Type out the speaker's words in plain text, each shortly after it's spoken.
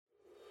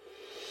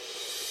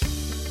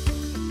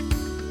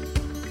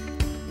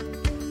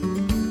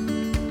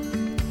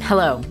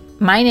Hello,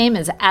 my name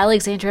is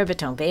Alexandra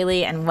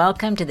Baton-Bailey, and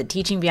welcome to the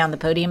Teaching Beyond the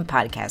Podium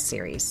podcast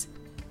series.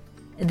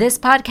 This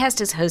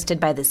podcast is hosted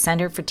by the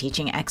Center for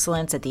Teaching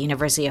Excellence at the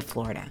University of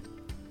Florida.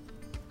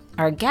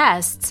 Our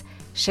guests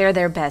share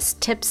their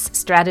best tips,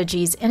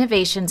 strategies,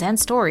 innovations, and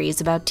stories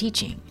about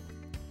teaching.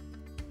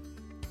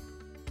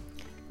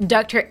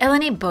 Dr.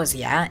 Eleni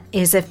Bozia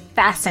is a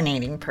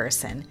fascinating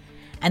person,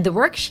 and the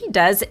work she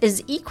does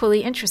is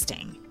equally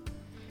interesting.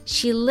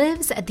 She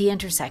lives at the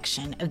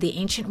intersection of the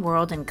ancient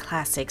world and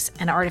classics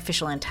and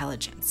artificial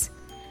intelligence,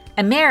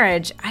 a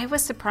marriage I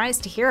was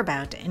surprised to hear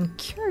about and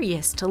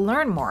curious to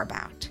learn more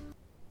about.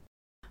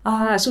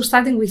 So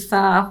starting with who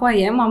I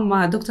am,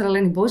 I'm Dr.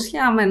 Eleni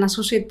Bozia. I'm an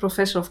Associate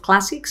Professor of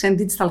Classics and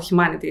Digital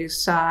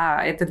Humanities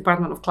at the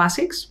Department of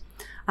Classics.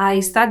 I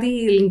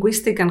study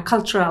linguistic and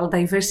cultural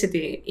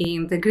diversity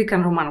in the Greek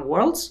and Roman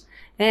worlds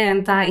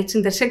and its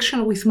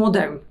intersection with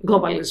modern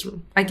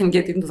globalism. I can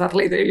get into that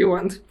later if you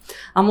want.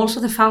 I'm also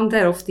the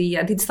founder of the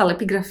Digital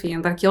Epigraphy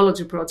and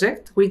Archaeology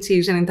Project, which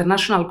is an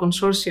international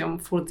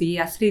consortium for the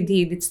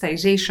 3D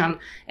digitization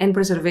and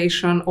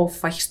preservation of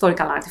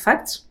historical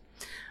artifacts.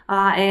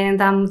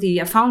 And I'm the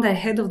founder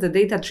head of the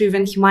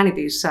data-driven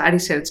Humanities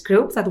Research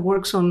group that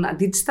works on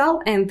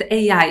digital and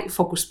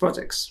AI-focused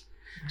projects.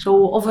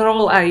 So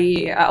overall,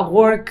 I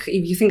work,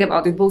 if you think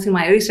about it, both in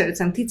my research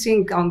and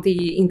teaching on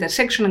the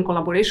intersection and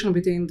collaboration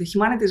between the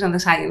humanities and the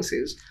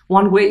sciences,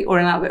 one way or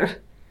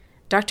another.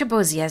 Dr.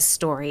 Bozia's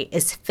story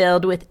is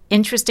filled with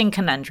interesting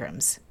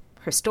conundrums.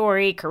 Her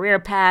story, career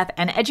path,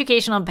 and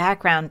educational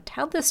background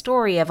tell the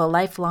story of a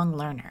lifelong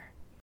learner.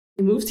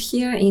 I moved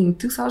here in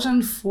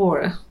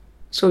 2004,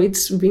 so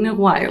it's been a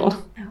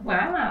while.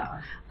 Wow.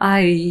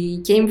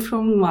 I came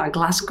from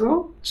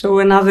Glasgow, so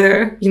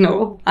another,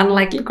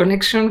 unlikely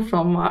connection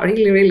from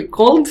really, really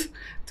cold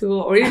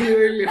to really,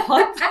 really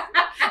hot,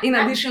 in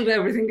addition to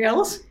everything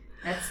else.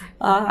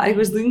 I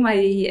was doing my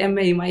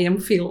MA, my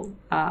MPhil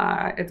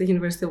at the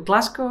University of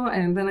Glasgow,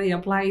 and then I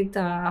applied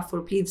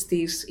for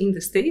PhDs in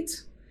the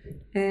States,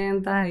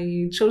 and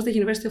I chose the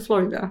University of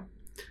Florida.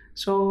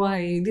 So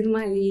I did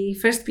my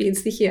first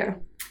PhD here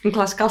in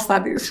classical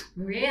studies.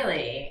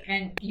 Really?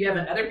 And you have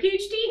another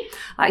PhD?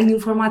 In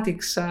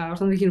informatics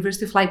from the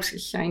University of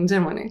Leipzig in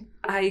Germany.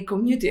 I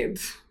commuted.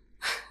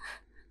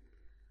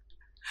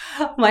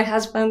 My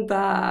husband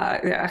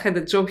had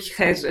a job,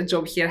 has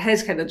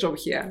had a job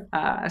here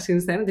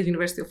since then at the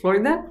University of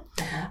Florida.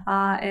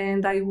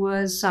 And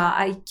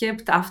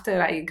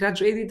after I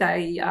graduated,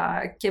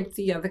 I kept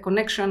the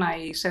connection.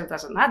 I served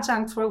as an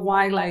adjunct for a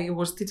while. I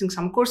was teaching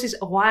some courses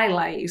while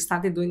I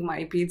started doing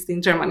my PhD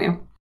in Germany.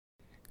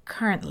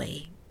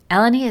 Currently,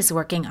 Eleni is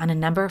working on a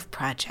number of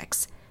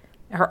projects.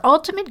 Her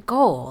ultimate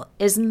goal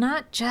is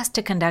not just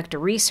to conduct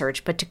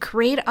research, but to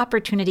create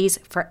opportunities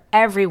for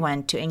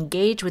everyone to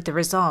engage with the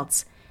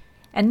results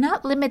and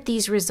not limit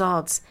these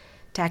results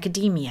to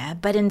academia,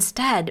 but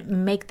instead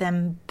make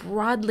them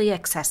broadly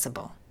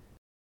accessible.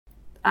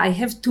 I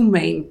have two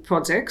main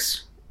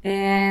projects,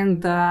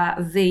 and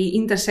they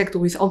intersect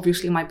with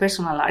obviously my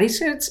personal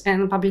research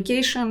and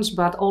publications,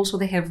 but also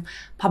they have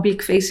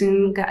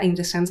public-facing in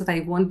the sense that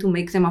I want to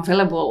make them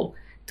available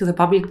to the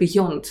public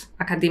beyond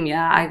academia.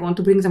 I want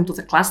to bring them to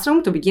the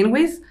classroom to begin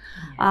with,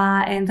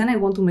 and then I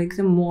want to make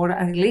them more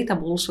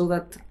relatable so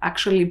that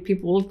actually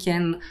people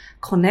can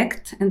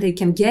connect and they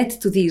can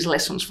get to these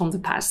lessons from the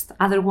past.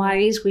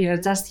 Otherwise, we are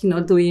just,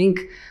 doing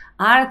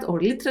art or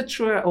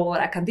literature or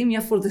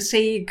academia for the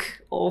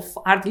sake of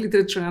art,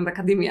 literature, and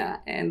academia,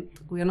 and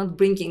we are not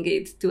bringing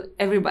it to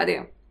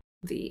everybody.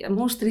 The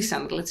most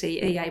recent, let's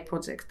say, AI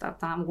project that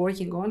I'm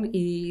working on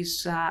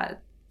is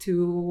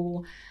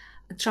to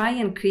try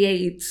and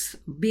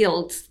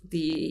build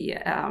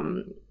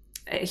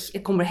a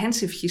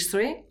comprehensive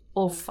history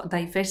of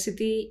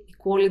diversity,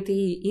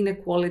 equality,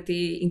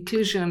 inequality,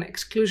 inclusion,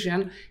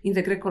 exclusion in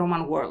the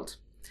Greco-Roman world.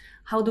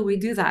 How do we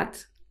do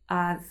that?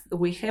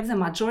 We have the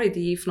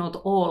majority, if not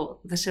all,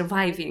 the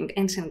surviving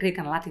ancient Greek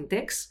and Latin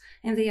texts,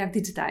 and they are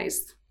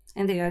digitized.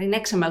 And they are in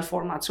XML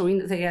format, so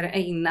they are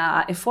in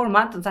a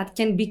format that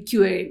can be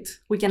queried.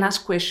 We can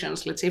ask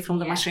questions, let's say, from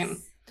the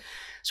machine.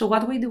 So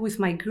what we do with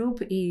my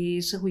group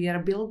is we are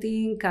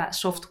building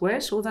software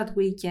so that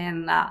we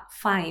can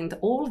find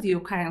all the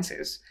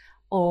occurrences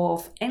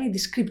of any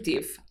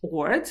descriptive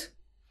word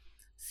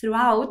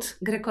throughout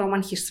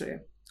Greco-Roman history.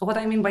 What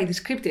I mean by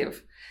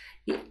descriptive,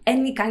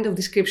 any kind of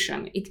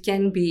description. It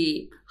can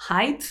be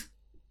height,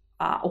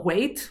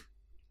 weight,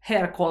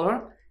 hair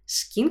color,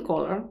 skin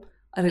color,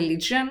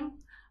 religion,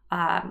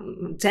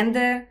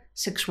 gender,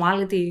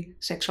 sexuality,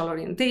 sexual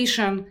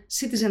orientation,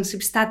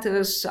 citizenship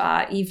status,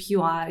 if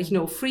you are,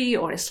 free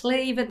or a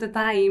slave at the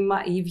time,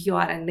 if you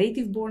are a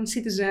native-born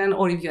citizen,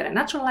 or if you are a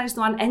naturalized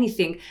one,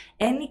 anything,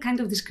 any kind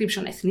of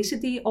description,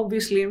 ethnicity,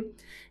 obviously.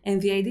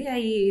 And the idea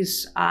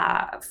is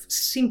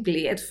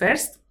simply, at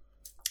first,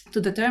 to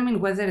determine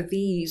whether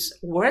these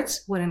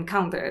words were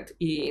encountered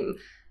in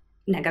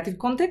negative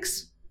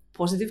context,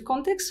 positive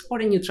context, or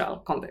a neutral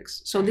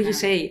context. So did you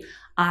say,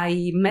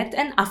 I met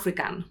an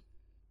African,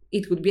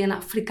 it would be an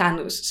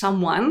Africanus,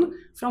 someone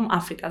from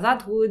Africa.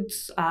 That would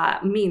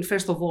mean,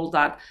 first of all,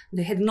 that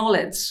they had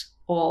knowledge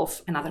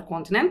of another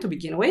continent to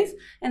begin with,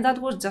 and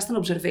that was just an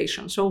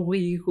observation. So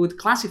we would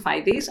classify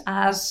this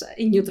as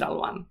a neutral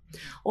one.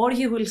 Or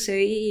you will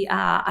say,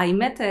 I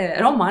met a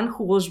Roman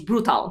who was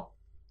brutal.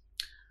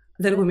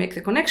 Then we make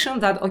the connection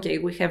that, okay,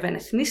 we have an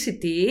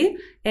ethnicity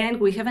and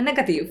we have a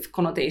negative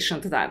connotation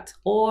to that.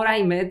 Or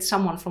I met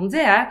someone from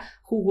there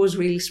who was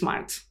really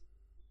smart.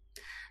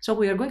 So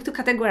we are going to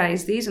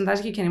categorize these, and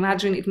as you can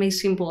imagine, it may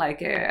seem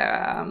like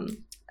a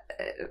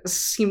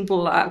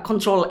simple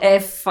control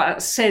F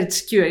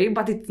search query,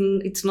 but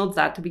it's not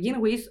that. To begin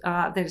with,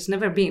 there has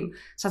never been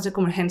such a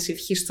comprehensive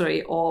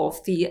history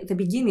of the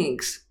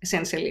beginnings,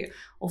 essentially,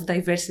 of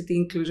diversity,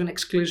 inclusion,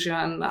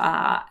 exclusion,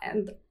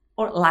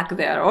 or lack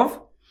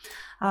thereof.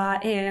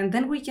 And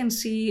then we can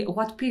see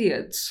what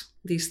periods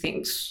these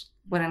things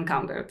were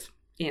encountered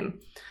in,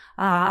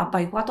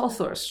 by what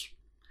authors,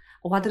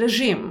 what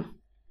regime.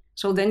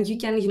 So then you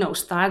can,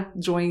 start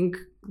drawing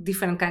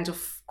different kinds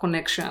of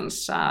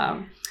connections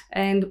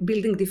and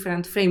building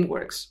different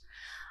frameworks.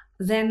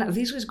 Then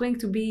this is going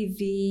to be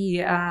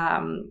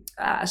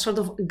the sort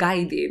of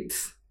guided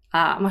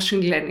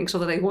machine learning, so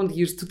that I won't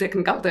use too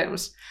technical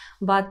terms.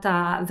 But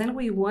then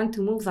we want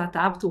to move that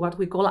up to what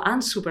we call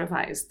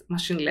unsupervised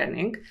machine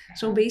learning.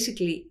 So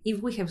basically,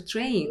 if we have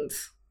trained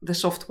the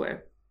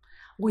software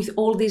with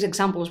all these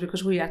examples,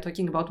 because we are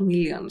talking about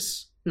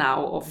millions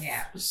now of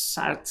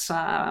such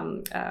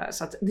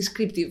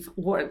descriptive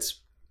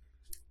words,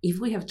 if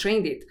we have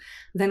trained it,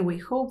 then we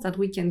hope that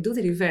we can do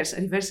the reverse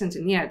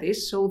engineer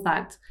this, so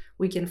that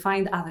we can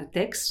find other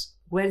texts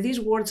where these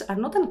words are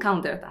not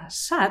encountered as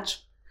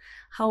such.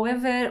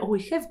 However,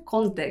 we have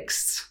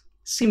contexts,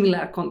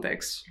 similar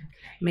contexts.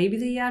 Okay. Maybe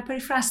they are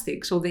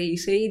periphrastic, so they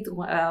say it,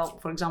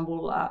 for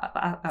example,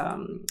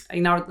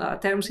 in our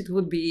terms, it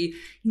would be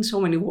in so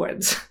many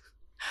words.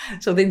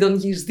 So they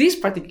don't use this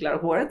particular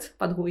word,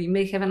 but we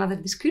may have another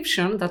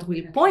description that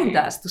will point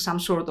us to some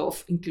sort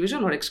of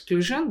inclusion or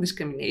exclusion,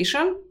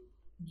 discrimination,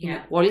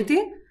 inequality,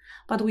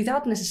 but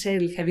without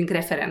necessarily having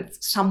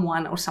referenced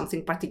someone or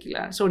something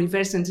particular. So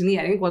reverse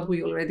engineering what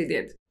we already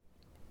did.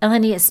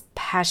 Eleni is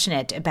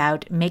passionate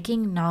about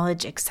making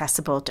knowledge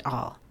accessible to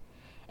all.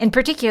 In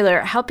particular,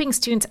 helping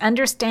students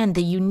understand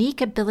the unique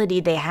ability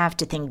they have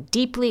to think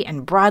deeply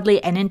and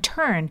broadly, and in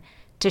turn,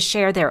 to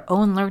share their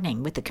own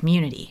learning with the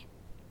community.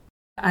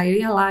 I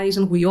realize,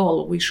 and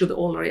we should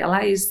all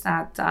realize,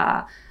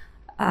 that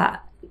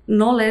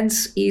knowledge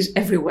is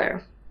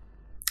everywhere.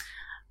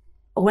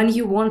 When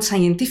you want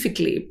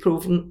scientifically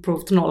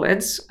proved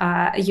knowledge,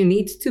 you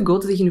need to go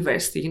to the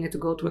university, you need to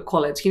go to a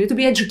college, you need to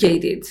be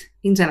educated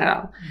in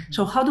general. Mm-hmm.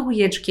 So how do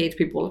we educate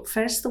people?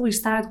 First, we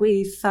start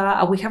with,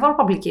 we have our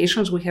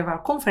publications, we have our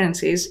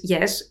conferences,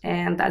 yes,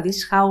 and this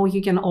is how you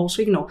can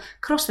also,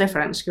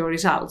 cross-reference your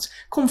results,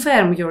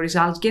 confirm your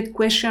results, get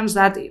questions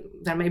that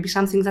there may be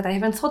something that I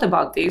haven't thought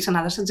about this,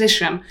 another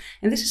suggestion.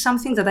 And this is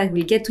something that I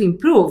will get to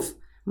improve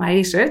my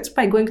research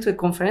by going to a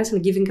conference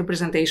and giving a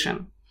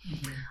presentation.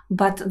 Mm-hmm.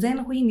 But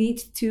then we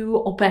need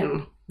to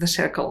open the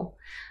circle.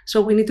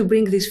 So we need to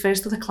bring this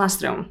first to the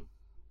classroom.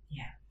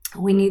 Yeah.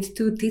 We need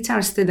to teach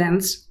our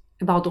students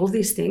about all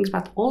these things,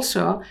 but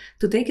also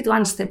to take it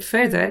one step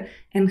further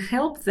and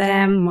help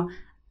them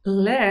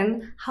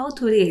learn how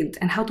to read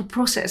and how to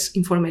process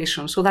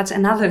information. So that's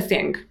another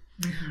thing.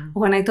 Mm-hmm.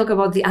 When I talk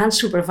about the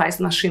unsupervised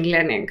machine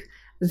learning,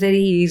 there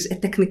is a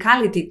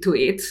technicality to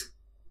it.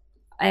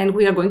 And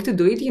we are going to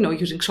do it,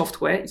 using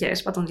software,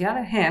 yes. But on the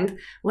other hand,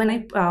 when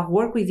I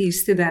work with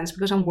these students,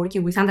 because I'm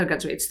working with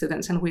undergraduate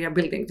students and we are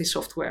building this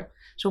software.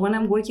 So when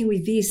I'm working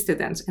with these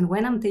students and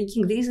when I'm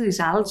taking these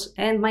results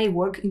and my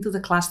work into the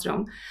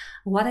classroom,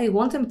 what I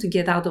want them to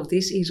get out of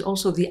this is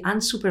also the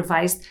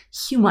unsupervised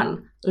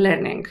human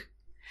learning.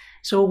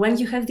 So when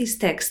you have this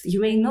text,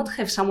 you may not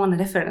have someone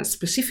referenced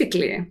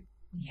specifically,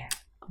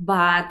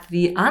 but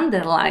the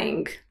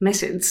underlying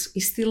message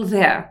is still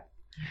there.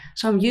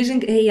 So I'm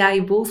using AI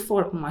both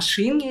for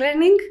machine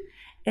learning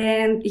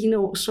and,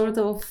 sort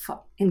of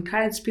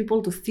encourage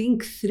people to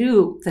think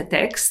through the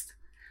text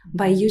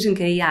by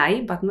using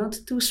AI, but not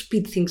to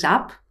speed things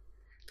up,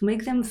 to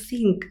make them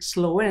think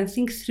slower and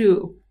think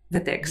through the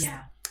text.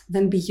 Yeah.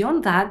 Then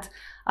beyond that,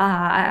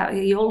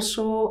 I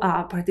also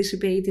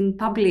participate in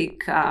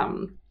public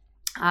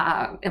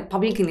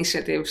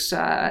initiatives,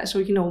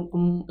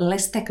 so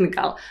less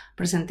technical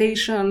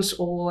presentations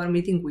or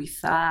meeting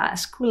with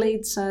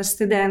school-age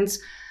students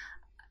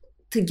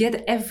to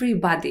get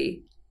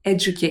everybody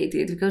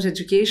educated, because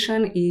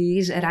education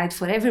is a right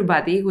for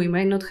everybody. We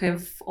may not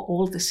have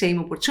all the same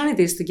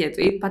opportunities to get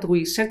to it, but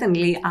we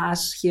certainly,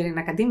 as here in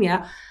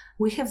academia,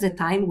 we have the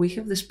time, we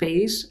have the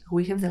space,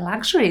 we have the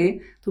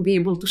luxury to be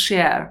able to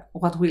share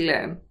what we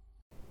learn.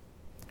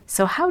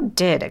 So how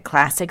did a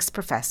classics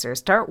professor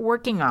start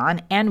working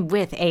on and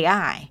with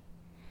AI?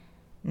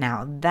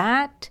 Now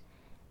that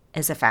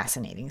is a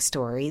fascinating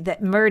story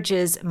that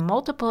merges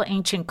multiple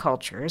ancient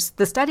cultures,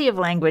 the study of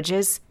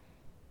languages,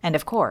 and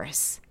of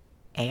course,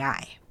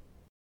 AI.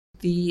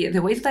 the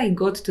way that I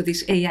got to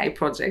this AI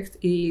project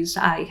is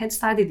I had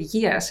started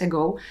years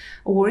ago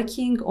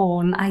working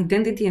on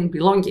identity and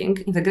belonging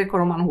in the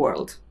Greco-Roman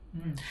world.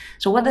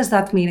 So what does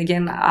that mean?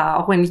 Again,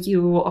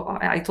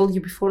 I told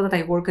you before that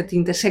I work at the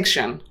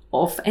intersection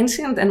of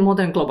ancient and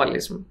modern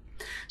globalism.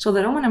 So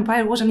the Roman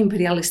Empire was an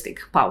imperialistic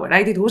power,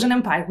 right? It was an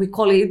empire. We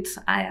call it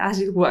as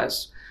it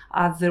was.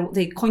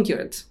 They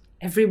conquered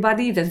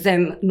everybody, the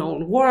then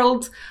known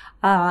world.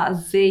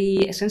 They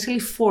essentially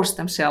forced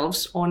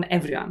themselves on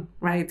everyone,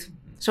 right?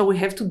 So we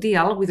have to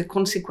deal with the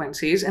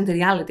consequences and the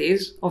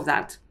realities of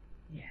that.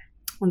 Yeah.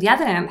 On the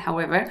other hand,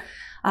 however,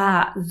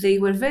 they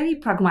were very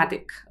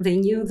pragmatic. They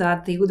knew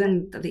that they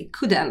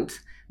couldn't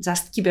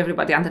just keep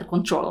everybody under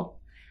control.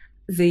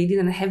 They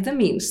didn't have the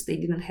means. They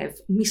didn't have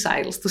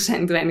missiles to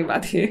send to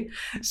anybody.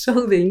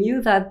 So they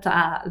knew that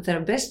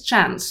their best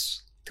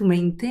chance to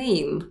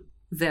maintain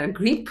their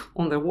grip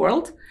on the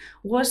world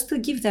was to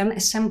give them a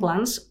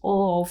semblance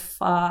of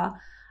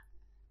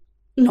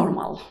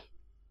normal.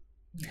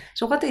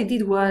 So what they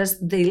did was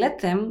they let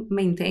them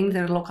maintain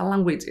their local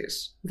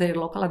languages, their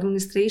local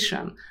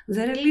administration,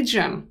 their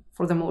religion,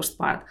 for the most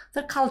part,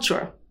 their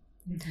culture.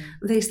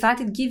 Mm-hmm. They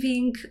started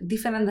giving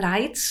different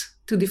rights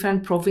to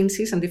different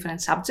provinces and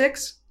different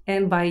subjects.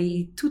 And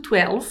by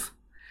 212,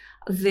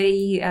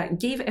 they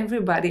gave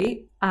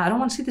everybody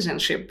Roman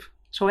citizenship.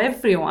 So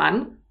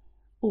everyone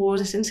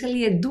was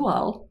essentially a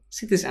dual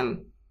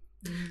citizen.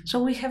 Mm-hmm.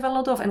 So we have a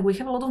lot of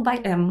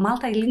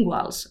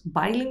multilinguals,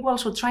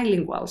 bilinguals or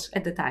trilinguals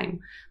at the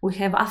time. We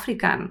have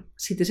African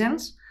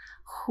citizens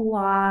who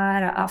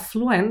are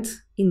fluent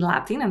in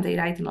Latin and they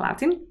write in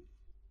Latin.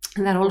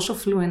 And they're also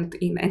fluent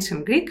in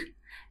ancient Greek.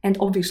 And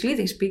obviously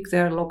they speak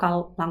their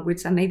local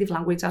language, their native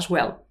language as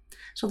well.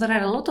 So there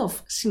are a lot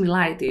of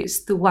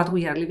similarities to what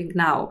we are living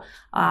now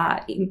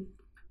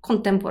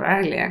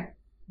contemporarily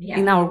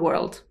in our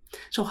world.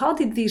 So how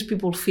did these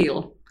people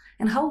feel?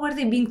 And how were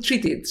they being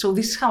treated? So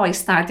this is how I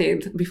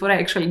started before I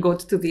actually got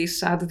to this,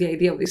 to the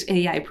idea of this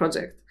AI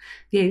project.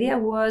 The idea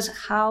was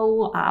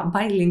how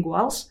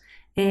bilinguals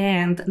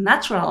and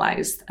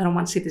naturalized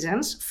Roman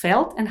citizens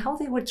felt and how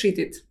they were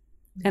treated.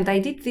 And I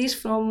did this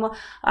from,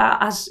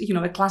 as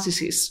a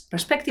classicist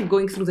perspective,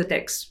 going through the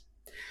text.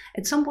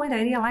 At some point,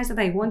 I realized that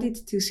I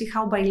wanted to see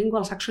how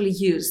bilinguals actually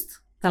used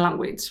the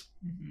language,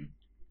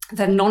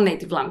 their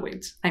non-native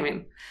language, I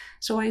mean.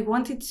 So I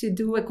wanted to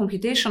do a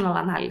computational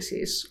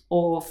analysis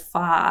of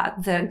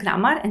their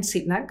grammar and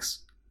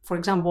syntax. For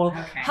example,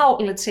 how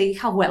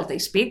well they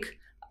speak.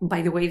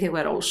 By the way, they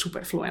were all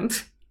super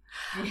fluent.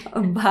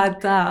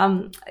 But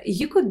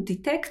you could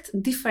detect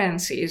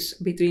differences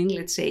between,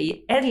 let's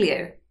say,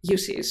 earlier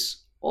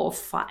uses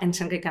of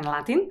ancient Greek and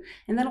Latin,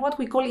 and then what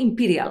we call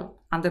imperial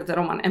under the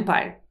Roman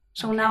Empire.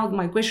 So now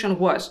my question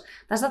was,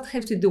 does that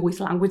have to do with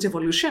language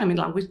evolution? I mean,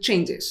 language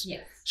changes.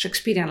 Yes.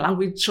 Shakespearean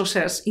language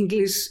sources,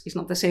 English is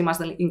not the same as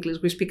the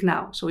English we speak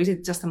now. So is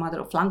it just a matter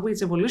of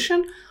language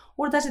evolution,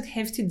 or does it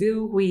have to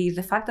do with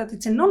the fact that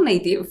it's a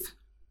non-native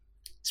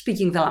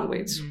speaking the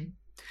language? Mm-hmm.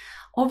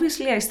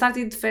 Obviously, I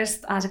started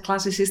first as a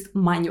classicist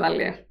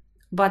manually,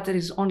 but there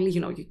is only,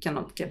 you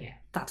cannot get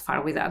that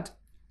far with that.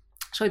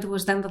 So it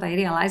was then that I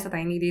realized that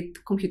I needed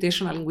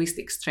computational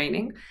linguistics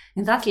training.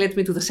 And that led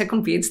me to the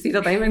second PhD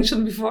that I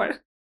mentioned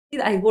before.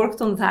 I worked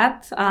on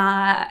that,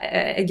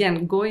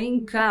 again,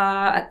 going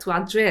to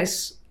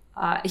address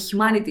a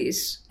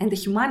humanities and a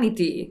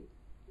humanity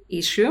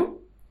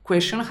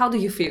question, how do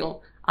you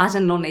feel as a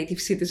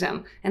non-native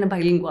citizen and a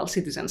bilingual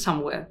citizen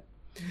somewhere?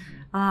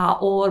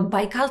 Or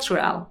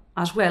bicultural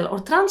as well, or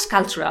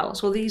transcultural.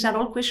 So these are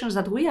all questions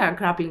that we are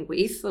grappling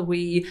with.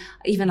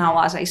 Even now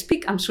as I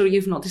speak, I'm sure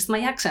you've noticed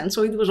my accent.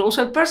 So it was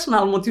also a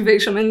personal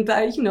motivation and,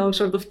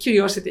 sort of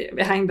curiosity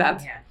behind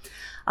that. Yeah.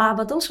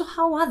 But also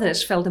how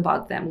others felt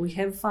about them. We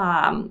have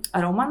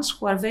Romans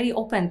who are very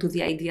open to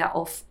the idea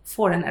of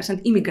foreigners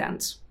and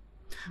immigrants.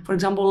 For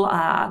example,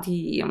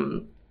 the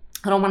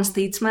Roman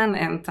statesman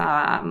and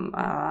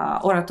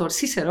orator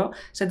Cicero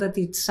said that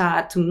it's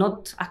to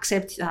not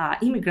accept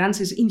immigrants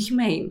is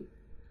inhumane,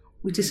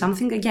 which is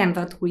something, again,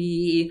 that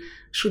we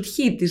should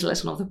heed this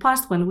lesson of the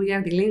past when we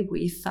are dealing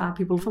with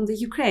people from the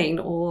Ukraine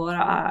or,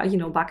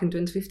 back in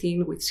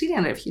 2015 with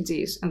Syrian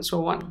refugees and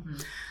so on. Mm-hmm.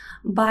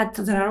 But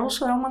there are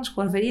also Romans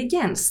who are very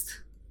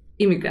against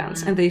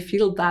immigrants, and they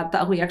feel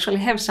that we actually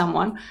have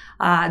someone,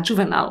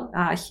 Juvenal,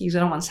 he's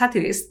a Roman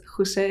satirist,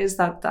 who says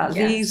that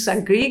these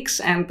Greeks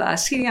and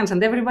Syrians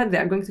and everybody, they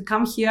are going to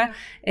come here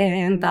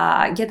and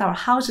get our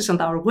houses and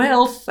our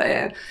wealth.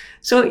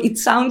 So it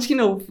sounds,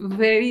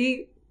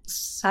 very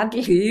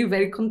sadly,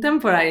 very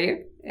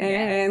contemporary,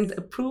 and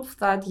a proof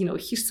that,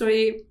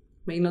 history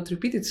may not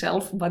repeat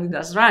itself, but it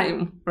does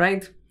rhyme,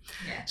 right?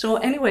 Yes. So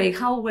anyway,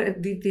 how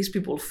did these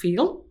people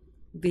feel?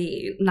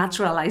 The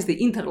naturalized, the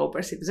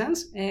interloper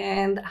citizens,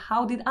 and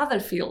how did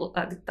others feel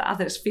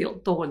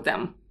toward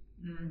them?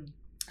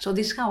 So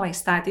this is how I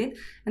started,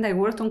 and I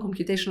worked on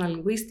computational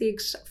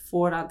linguistics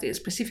for the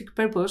specific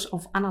purpose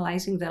of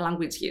analyzing the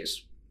language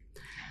use.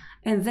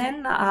 And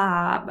then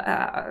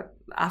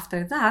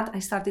after that, I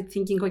started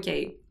thinking,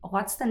 okay,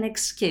 what's the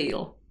next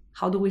scale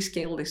How do we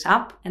scale this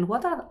up? And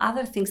what are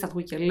other things that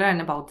we can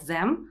learn about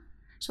them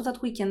so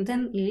that we can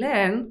then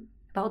learn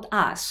about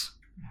us?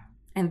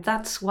 And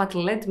that's what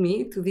led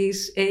me to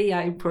this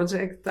AI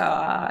project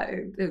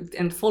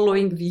and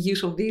following the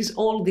use of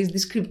all these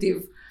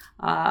descriptive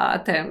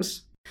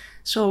terms.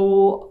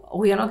 So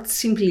we are not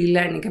simply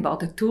learning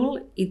about a tool.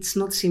 It's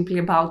not simply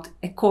about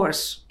a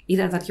course,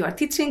 either that you are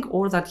teaching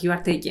or that you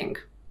are taking.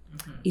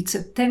 Mm-hmm. It's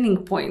a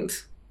turning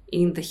point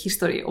in the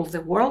history of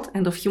the world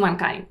and of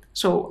humankind.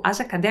 So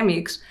as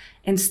academics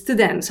and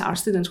our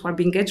students who are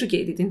being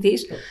educated in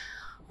this,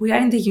 we are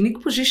in the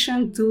unique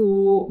position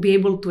to be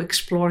able to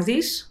explore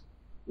this,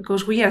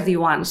 because we are the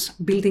ones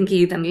building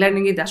it and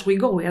learning it as we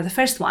go. We are the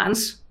first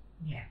ones,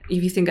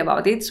 if you think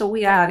about it. So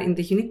we are in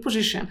the unique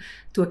position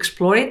to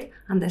explore it,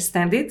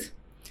 understand it,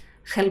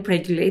 help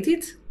regulate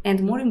it,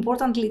 and more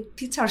importantly,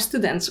 teach our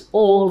students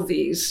all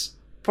these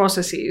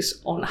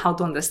processes on how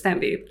to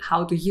understand it,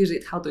 how to use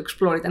it, how to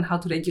explore it, and how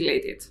to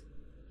regulate it.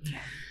 Yeah.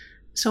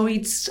 So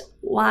it's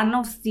one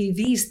of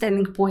these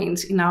turning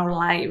points in our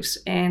lives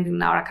and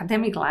in our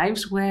academic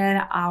lives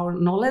where our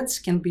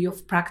knowledge can be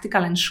of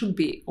practical and should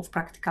be of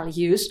practical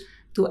use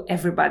to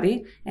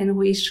everybody. And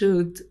we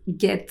should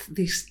get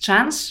this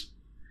chance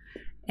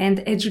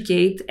and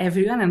educate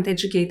everyone and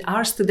educate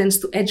our students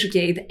to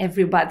educate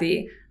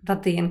everybody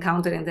that they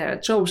encounter in their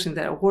jobs, in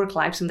their work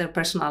lives, in their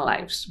personal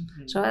lives.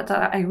 Mm-hmm. So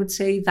I would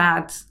say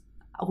that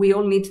we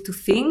all need to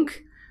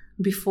think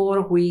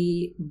before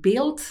we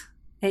build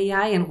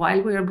AI and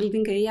while we are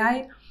building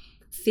AI,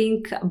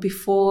 think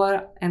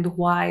before and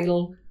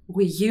while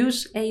we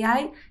use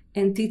AI,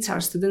 and teach our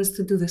students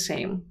to do the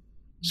same.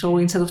 So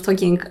instead of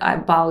talking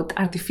about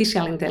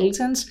artificial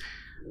intelligence,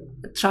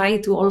 try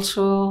to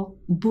also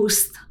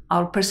boost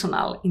our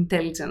personal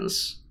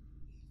intelligence.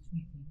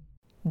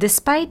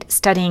 Despite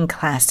studying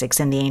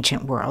classics in the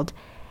ancient world,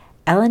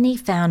 Eleni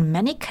found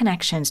many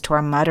connections to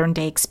our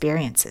modern-day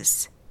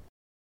experiences.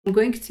 I'm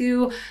going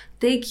to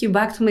take you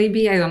back to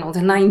maybe, the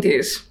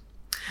 90s.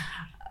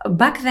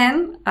 Back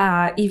then,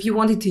 if you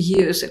wanted to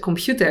use a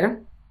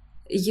computer,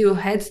 you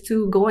had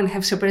to go and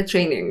have separate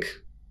training,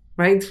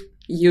 right?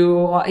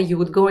 You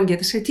would go and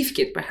get a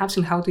certificate, perhaps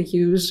in how to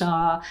use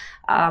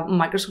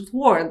Microsoft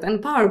Word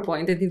and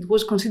PowerPoint, and it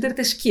was considered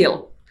a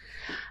skill.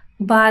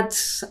 But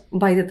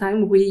by the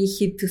time we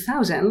hit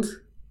 2000,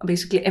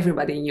 basically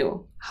everybody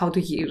knew how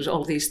to use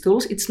all these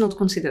tools. It's not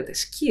considered a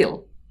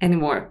skill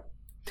anymore.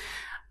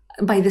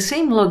 By the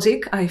same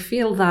logic, I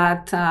feel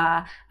that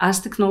as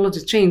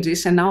technology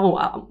changes, and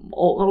now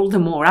all the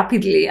more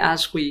rapidly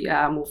as we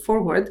move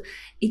forward,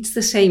 it's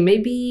the same.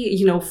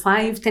 Maybe,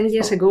 5-10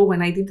 years ago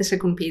when I did the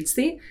second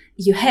PhD,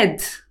 you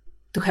had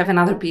to have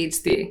another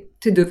PhD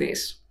to do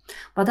this.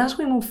 But as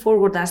we move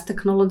forward, as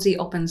technology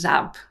opens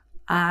up,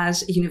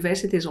 as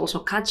universities also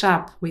catch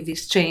up with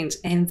this change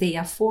and they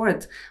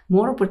afford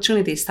more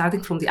opportunities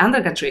starting from the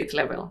undergraduate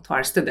level to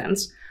our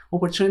students,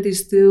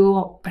 opportunities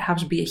to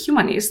perhaps be a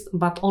humanist,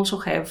 but also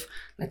have,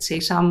 let's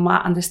say, some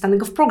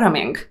understanding of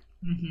programming.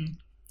 Mm-hmm.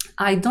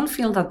 I don't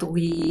feel that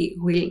we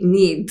will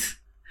need,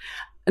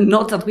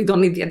 not that we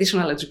don't need the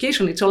additional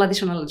education, it's all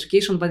additional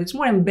education, but it's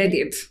more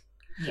embedded.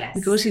 Yes.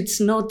 Because it's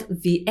not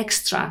the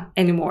extra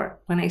anymore.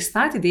 When I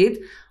started it,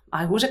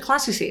 I was a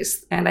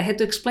classicist and I had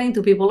to explain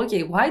to people,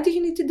 okay, why do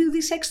you need to do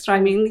this extra? I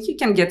mean, you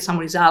can get some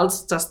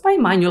results just by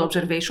manual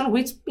observation,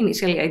 which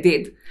initially I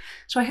did.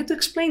 So I had to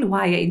explain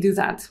why I do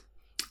that.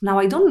 Now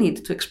I don't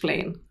need to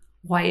explain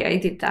why I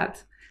did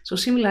that. So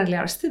similarly,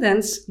 our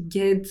students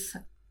get,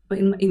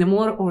 in a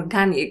more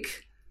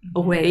organic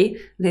way,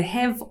 they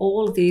have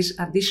all these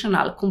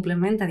additional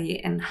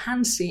complementary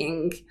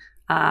enhancing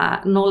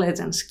knowledge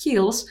and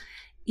skills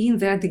in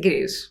their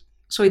degrees.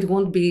 So it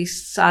won't be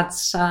so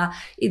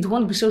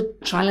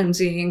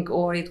challenging,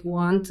 or it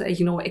won't,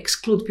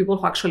 exclude people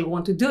who actually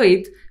want to do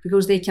it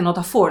because they cannot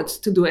afford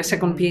to do a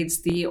second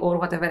PhD or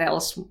whatever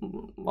else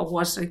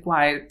was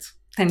required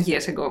 10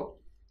 years ago.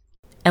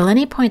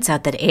 Eleni points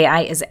out that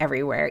AI is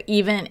everywhere,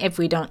 even if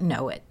we don't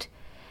know it.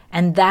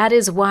 And that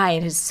is why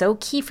it is so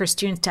key for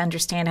students to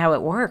understand how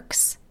it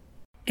works.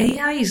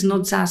 AI is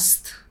not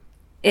just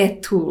a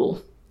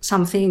tool,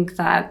 something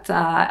that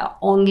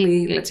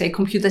only, let's say,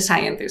 computer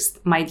scientists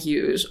might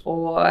use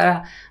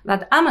or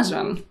that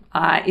Amazon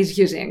is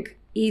using.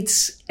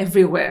 It's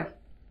everywhere.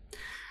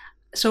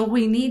 So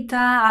we need, there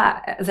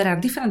are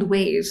different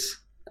ways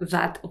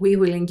that we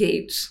will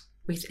engage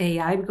with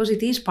AI because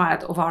it is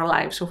part of our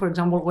lives. So for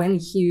example, when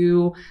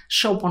you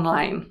shop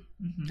online,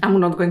 I'm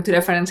not going to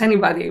reference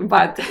anybody,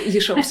 but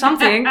you shop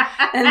something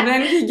and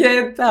then you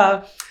get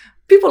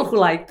people who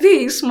like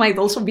this might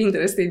also be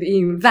interested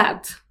in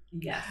that.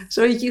 Yes.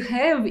 So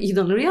you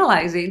don't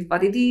realize it,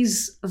 but it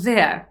is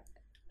there.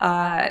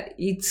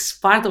 It's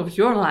part of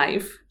your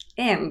life.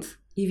 And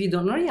if you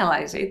don't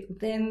realize it,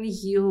 then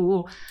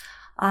you,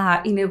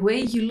 in a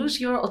way, you lose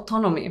your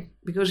autonomy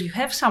because you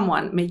have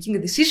someone making a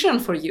decision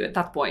for you at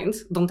that point.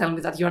 Don't tell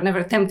me that you're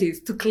never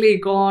tempted to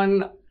click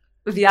on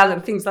the other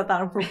things that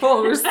are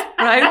proposed,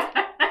 right?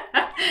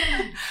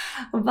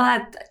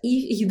 But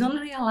if you don't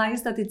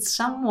realize that it's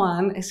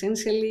someone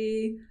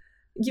essentially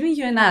giving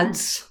you a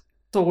nudge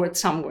towards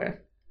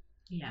somewhere.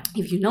 Yeah.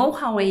 If you know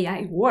how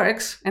AI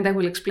works, and I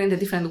will explain the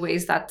different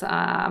ways that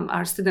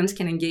our students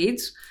can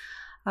engage,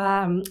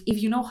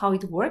 if you know how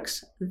it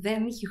works,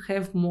 then you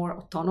have more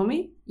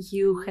autonomy,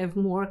 you have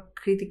more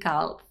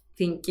critical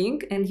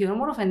thinking, and you're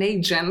more of an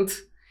agent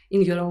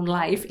in your own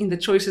life in the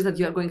choices that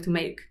you are going to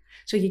make.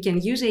 So you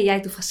can use AI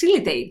to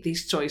facilitate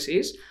these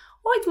choices.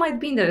 Or it might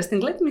be interesting.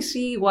 Let me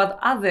see what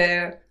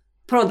other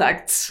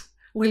products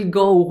will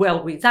go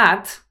well with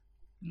that.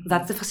 Mm-hmm.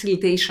 That's the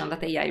facilitation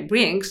that AI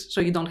brings. So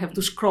you don't have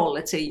to scroll,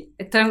 let's say,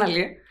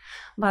 eternally.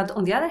 But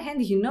on the other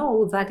hand, you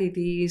know that it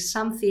is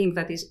something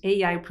that is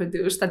AI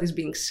produced, that is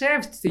being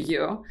served to you.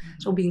 Mm-hmm.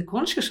 So being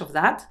conscious of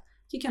that,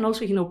 you can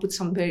also, put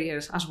some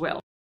barriers as well.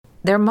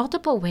 There are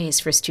multiple ways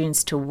for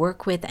students to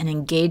work with and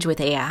engage with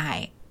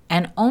AI,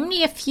 and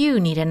only a few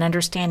need an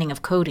understanding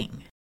of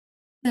coding.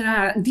 There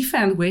are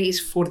different ways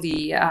for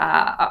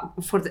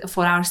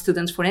for our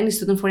students, for any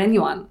student, for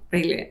anyone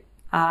really,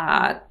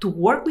 to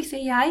work with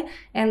AI.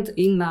 And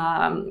in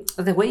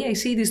the way I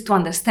see it is to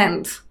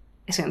understand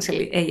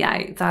essentially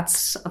AI.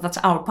 That's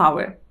our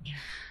power. Yeah.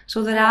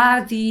 So there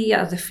are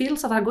the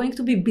fields that are going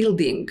to be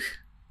building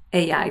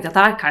AI, that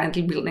are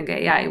currently building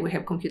AI. We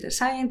have computer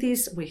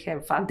scientists, we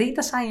have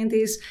data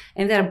scientists,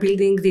 and they are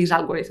building these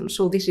algorithms.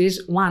 So this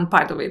is one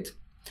part of it.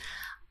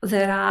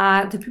 There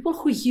are the people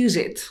who use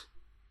it.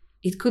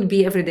 It could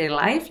be everyday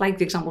life, like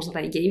the examples that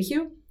I gave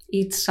you.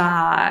 It's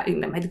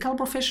in the medical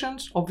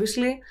professions,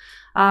 obviously.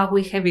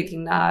 We have it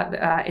in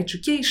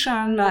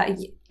education,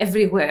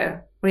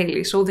 everywhere,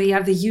 really. So they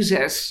are the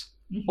users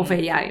of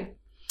AI.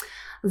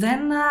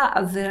 Then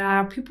there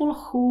are people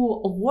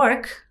who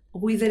work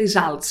with the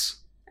results.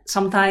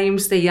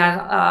 Sometimes they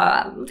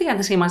are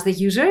the same as the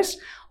users,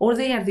 or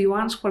they are the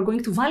ones who are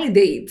going to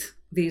validate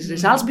these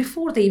results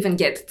before they even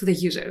get to the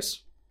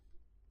users.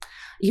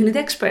 You need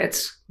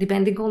experts,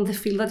 depending on the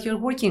field that you're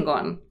working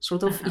on,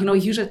 sort of,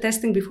 user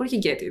testing before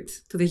you get it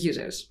to the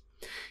users.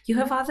 You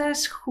have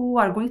others who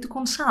are going to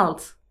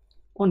consult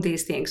on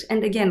these things.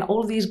 And again,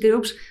 all these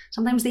groups,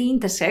 sometimes they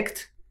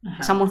intersect.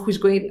 Someone who is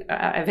going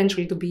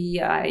eventually to be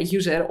a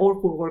user or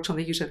who works on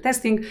the user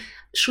testing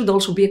should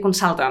also be a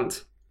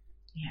consultant.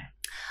 Yeah.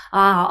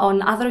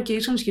 On other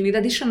occasions, you need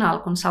additional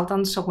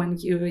consultants. So when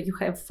you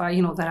have,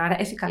 there are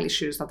ethical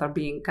issues that are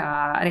being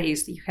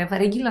raised. You have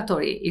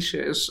regulatory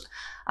issues.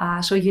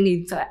 So you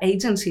need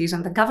agencies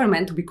and the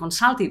government to be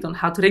consulted on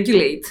how to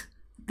regulate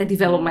the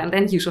development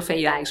and use of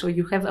AI. So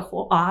you have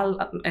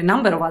a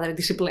number of other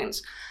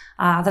disciplines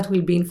that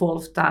will be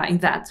involved in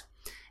that.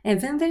 And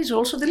then there is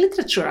also the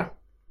literature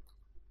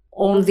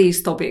on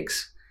these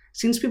topics.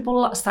 Since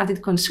people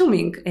started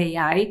consuming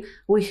AI,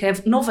 we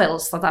have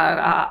novels that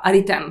are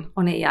written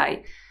on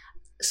AI,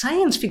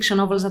 science fiction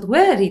novels that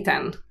were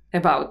written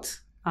about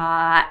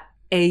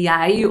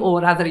AI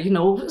or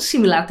other,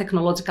 similar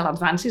technological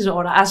advances,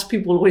 or as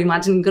people were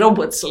imagining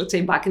robots, let's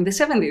say back in the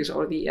 70s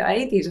or the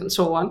 80s and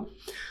so on.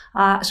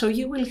 So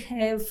you will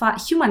have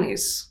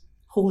humanists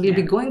who will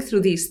be going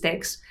through these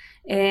texts,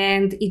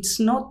 and it's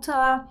not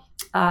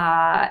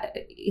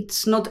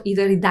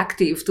either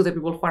reductive to the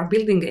people who are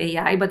building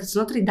AI, but it's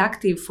not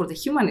reductive for the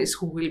humanists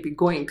who will be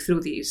going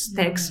through these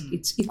texts.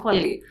 It's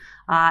equally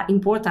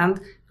important,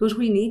 because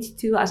we need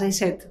to, as I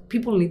said,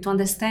 people need to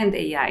understand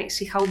AI,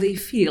 see how they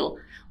feel,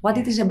 what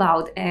it is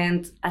about,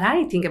 and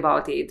writing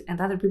about it, and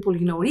other people,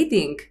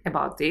 reading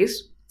about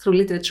this through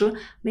literature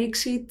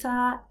makes it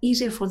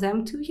easier for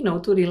them to,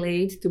 to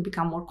relate, to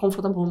become more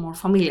comfortable, more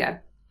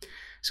familiar.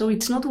 So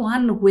it's not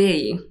one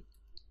way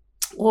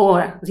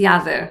or the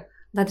other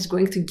that is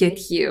going to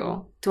get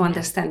you to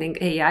understanding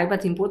AI.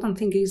 But the important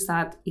thing is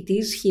that it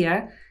is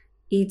here.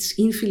 It's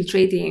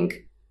infiltrating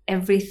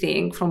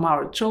everything from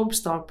our jobs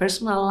to our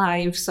personal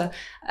lives,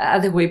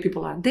 the way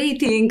people are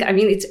dating. I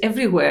mean, it's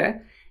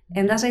everywhere.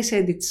 And as I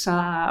said, it's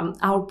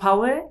our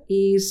power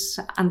is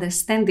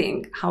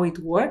understanding how it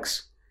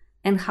works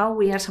and how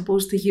we are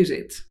supposed to use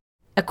it.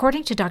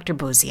 According to Dr.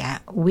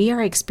 Bozia, we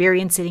are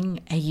experiencing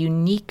a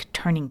unique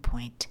turning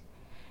point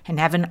and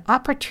have an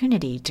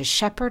opportunity to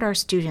shepherd our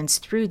students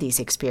through these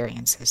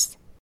experiences.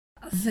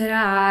 There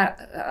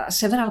are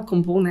several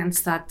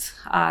components that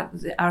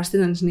our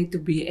students need to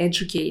be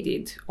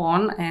educated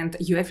on, and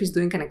UF is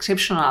doing an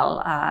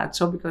exceptional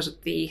job because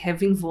they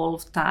have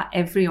involved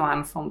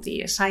everyone from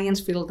the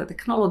science field, the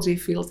technology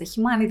field, the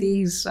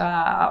humanities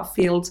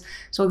fields.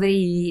 So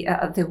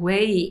the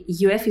way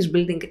UF is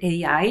building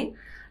AI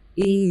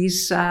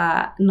is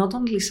not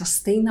only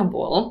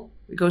sustainable,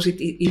 because it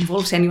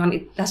involves anyone,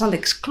 it doesn't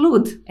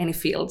exclude any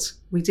fields,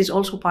 which is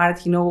also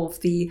part, of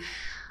the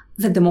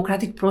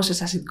democratic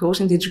process as it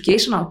goes in the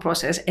educational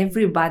process.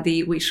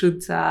 Everybody, we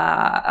should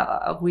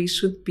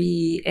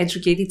be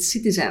educated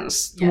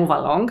citizens to move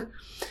along.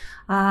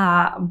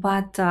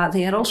 But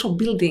they are also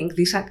building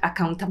this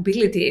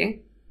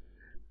accountability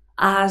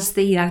as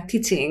they are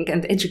teaching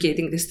and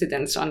educating the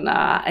students on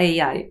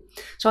AI.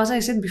 So as I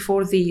said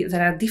before,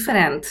 there are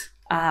different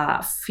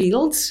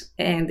fields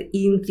and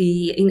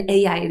in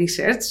AI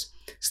research,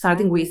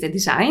 starting with the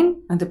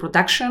design and the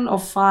production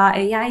of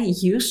AI,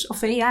 use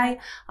of AI,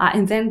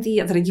 and then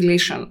the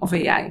regulation of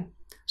AI.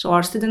 So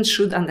our students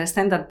should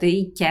understand that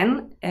they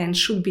can and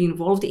should be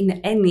involved in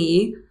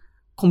any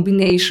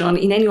combination,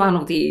 in any one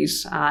of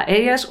these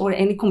areas or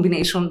any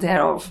combination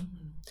thereof.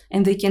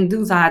 And they can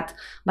do that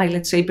by,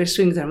 let's say,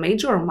 pursuing their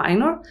major or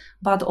minor,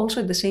 but also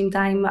at the same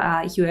time,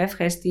 UF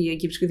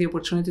gives you the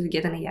opportunity to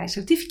get an AI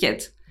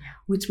certificate,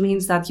 which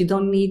means that you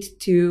don't need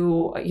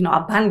to,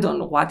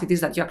 abandon what it is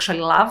that you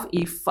actually love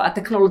if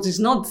technology is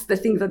not the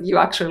thing that you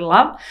actually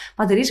love.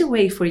 But there is a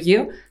way for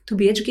you to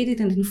be educated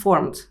and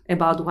informed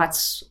about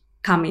what's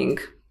coming.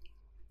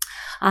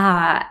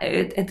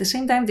 At the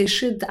same time, they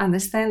should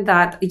understand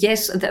that,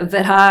 yes,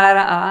 there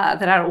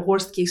are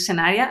worst case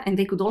scenarios, and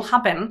they could all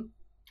happen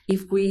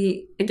if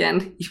we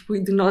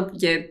do not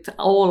get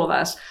all of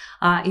us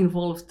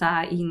involved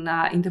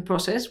in the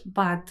process.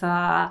 But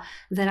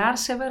there are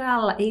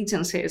several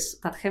agencies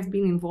that have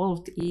been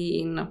involved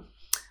in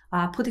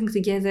putting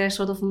together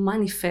sort of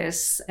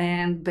manifests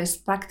and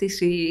best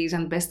practices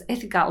and best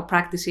ethical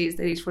practices.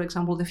 There is, for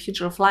example, the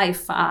Future of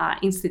Life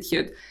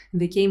Institute.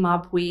 They came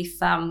up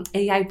with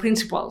AI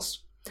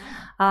principles.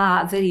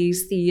 There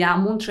is the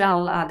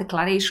Montreal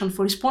Declaration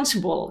for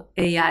Responsible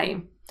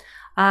AI.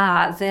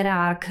 There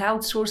are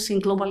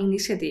crowdsourcing global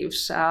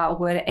initiatives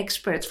where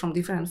experts from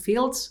different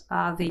fields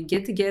they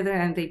get together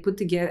and they put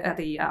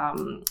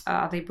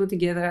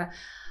together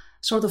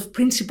sort of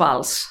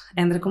principles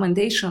and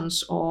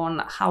recommendations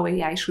on how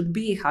AI should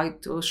be, how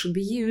it should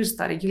be used,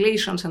 the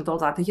regulations and all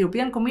that. The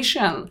European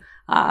Commission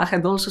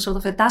had also sort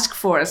of a task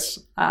force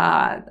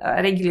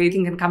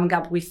regulating and coming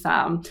up with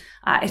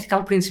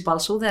ethical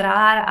principles. So there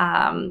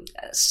are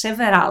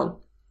several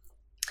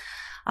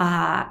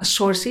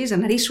sources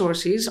and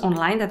resources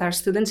online that our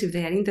students, if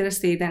they are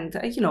interested, and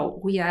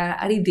we are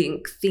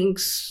reading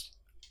things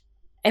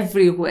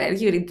everywhere.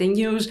 You read the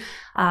news.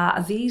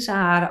 These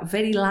are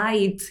very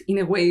light, in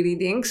a way,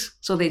 readings.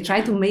 So they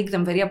try to make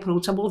them very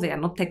approachable. They are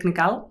not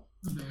technical.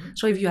 Mm-hmm.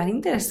 So if you are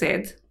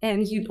interested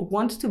and you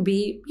want to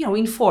be,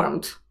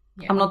 informed,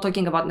 I'm not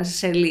talking about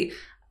necessarily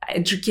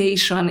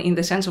education in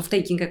the sense of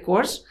taking a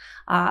course.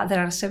 There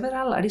are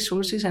several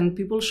resources, and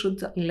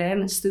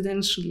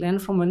students should learn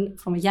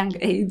from a young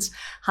age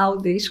how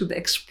they should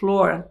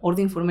explore all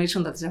the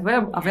information that is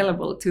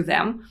available to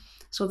them,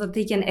 so that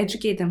they can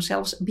educate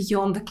themselves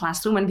beyond the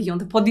classroom and beyond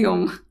the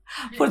podium,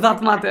 for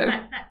that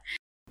matter.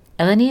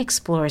 Eleni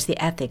explores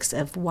the ethics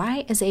of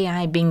why is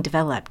AI being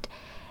developed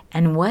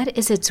and what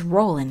is its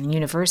role in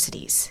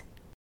universities.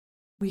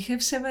 We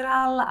have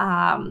several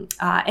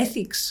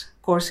ethics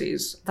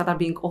courses that are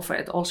being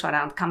offered also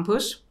around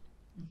campus.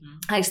 Mm-hmm.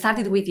 I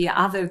started with the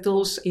other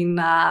tools in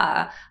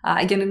my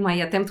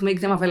attempt to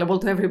make them available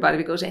to everybody,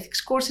 because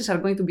ethics courses are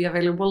going to be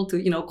available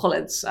to,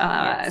 college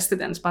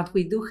students. But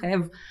we do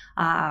have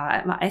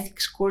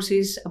ethics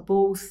courses,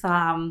 both,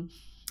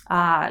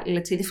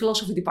 let's say, the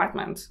philosophy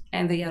department,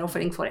 and they are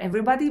offering for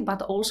everybody,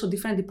 but also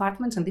different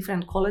departments and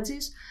different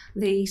colleges.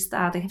 They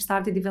have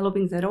started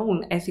developing their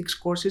own ethics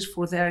courses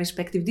for their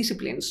respective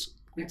disciplines,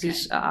 which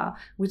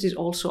is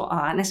also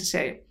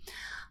necessary.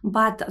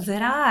 But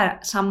there are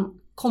some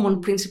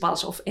common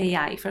principles of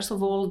AI. First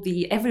of all,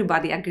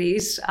 everybody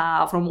agrees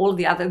from all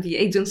the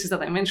agencies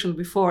that I mentioned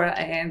before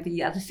and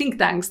the think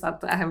tanks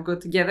that I have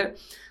got together,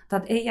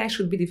 that AI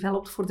should be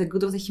developed for the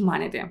good of the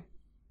humanity.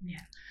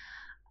 Yeah.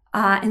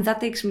 And that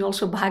takes me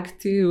also back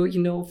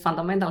to,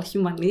 fundamental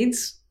human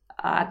needs.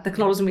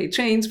 Technology may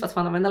change, but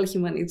fundamental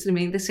human needs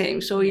remain the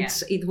same. So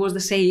it was the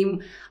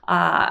same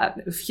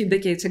a few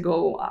decades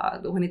ago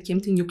when it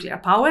came to nuclear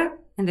power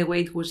and the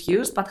way it was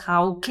used, but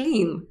how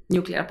clean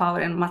nuclear power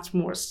and much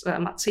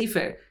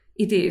safer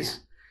it is. Yeah.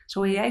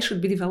 So AI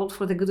should be developed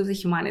for the good of the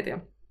humanity.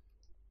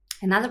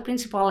 Another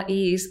principle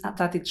is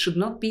that it should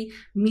not be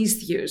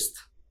misused.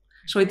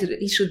 So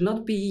it should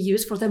not be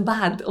used for the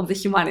bad of the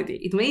humanity.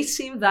 It may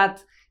seem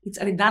that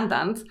it's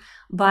redundant,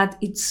 but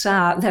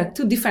there are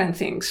two different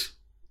things.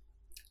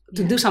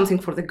 To do something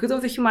for the good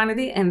of the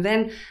humanity, and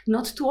then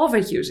not to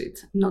overuse it,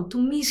 not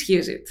to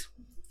misuse it,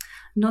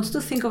 not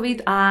to think of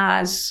it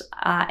as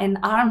an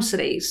arms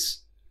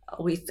race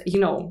with,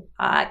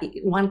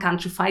 one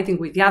country fighting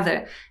with the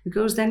other,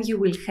 because then you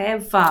will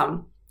have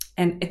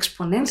an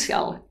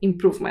exponential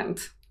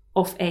improvement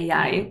of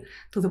AI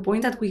to the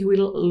point that we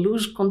will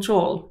lose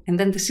control, and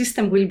then the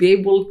system will be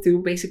able to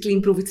basically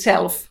improve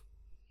itself,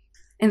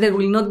 and there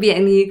will not be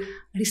any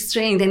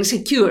restraint, any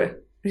secure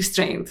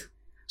restraint.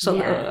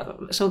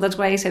 So that's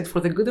why I said for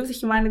the good of the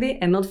humanity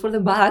and not for the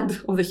bad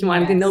of the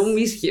humanity, no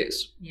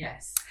misuse.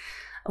 Yes.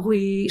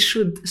 We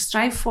should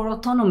strive for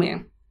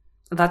autonomy.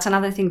 That's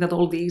another thing that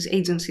all these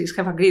agencies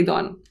have agreed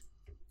on.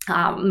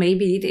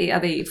 Maybe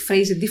they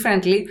phrase it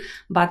differently,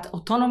 but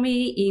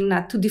autonomy in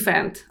two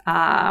different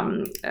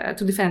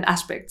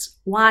aspects.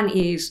 One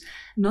is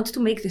not to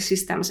make the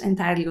systems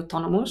entirely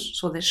autonomous,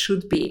 so there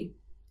should be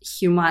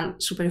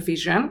human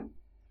supervision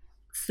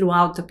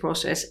throughout the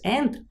process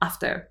and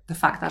after the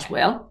fact as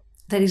well.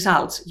 The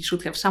results, you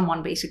should have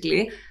someone,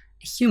 basically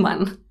a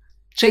human,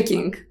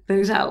 checking the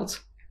results.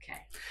 Okay.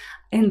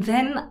 And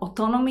then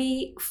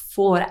autonomy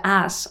for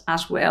us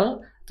as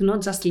well, to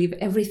not just leave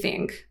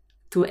everything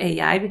to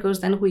AI, because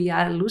then we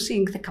are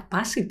losing the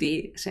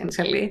capacity,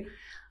 essentially,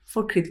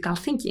 for critical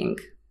thinking.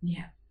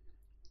 Yeah.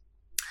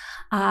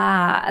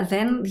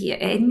 Then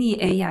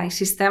any AI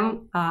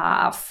system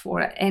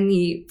for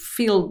any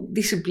field,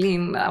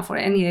 discipline, for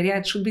any area,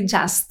 it should be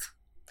just.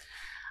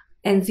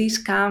 And this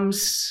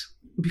comes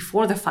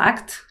before the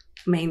fact,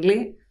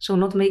 mainly. So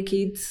not make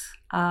it,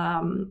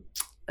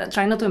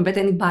 try not to embed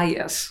any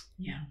bias.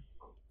 Yeah.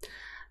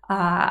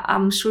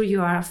 I'm sure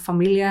you are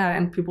familiar,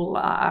 and people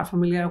are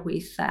familiar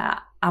with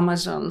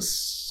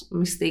Amazon's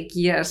mistake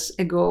years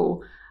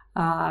ago.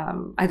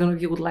 I don't know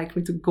if you would like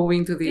me to go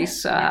into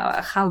this,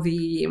 how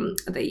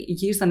they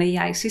used an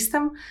AI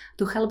system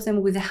to help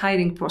them with the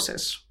hiring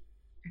process.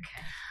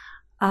 Okay.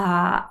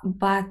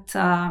 But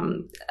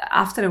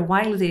after a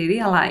while, they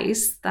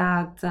realized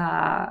that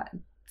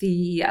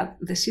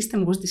the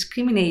system was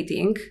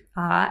discriminating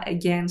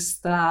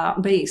against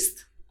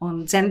based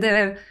on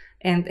gender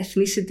and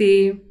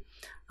ethnicity,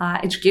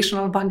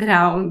 educational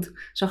background.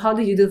 So how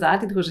do you do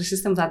that? It was a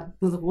system that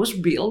was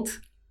built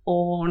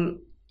on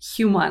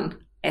human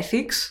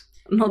ethics,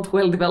 not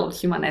well-developed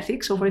human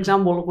ethics. So, for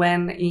example,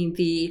 when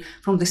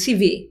from the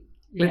CV,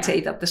 let's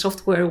say that the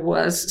software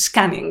was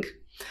scanning,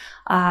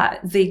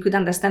 they could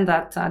understand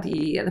that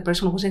the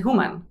person was a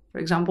woman, for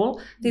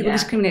example. They would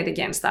discriminate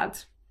against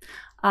that.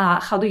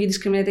 How do you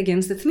discriminate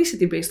against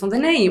ethnicity based on the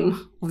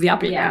name of the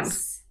applicant?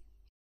 Yes.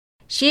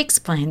 She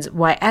explains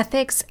why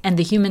ethics and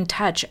the human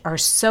touch are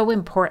so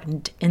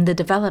important in the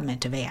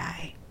development of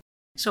AI.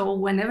 So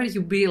whenever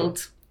you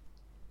build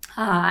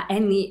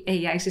any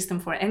AI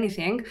system for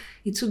anything,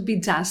 it should be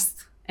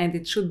just, and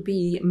it should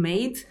be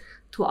made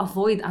to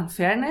avoid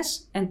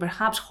unfairness, and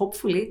perhaps,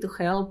 hopefully, to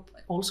help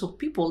also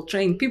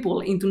train people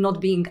into not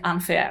being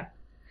unfair.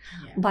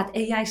 Yeah. But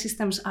AI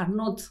systems are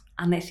not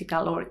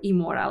unethical or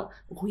immoral.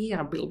 We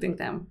are building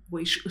them.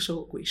 We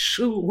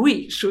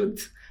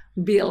should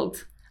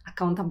build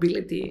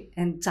accountability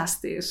and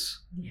justice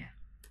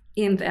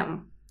in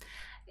them.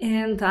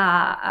 And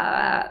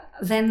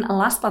then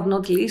last but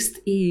not least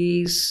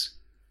is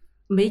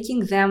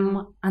making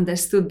them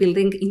understood,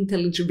 building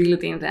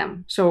intelligibility in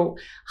them. So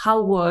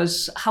how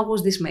was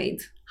this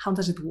made? How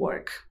does it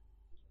work?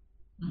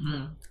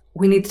 Mm-hmm.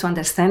 We need to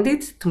understand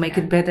it to make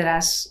it better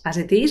as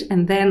it is.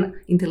 And then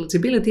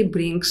intelligibility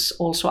brings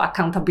also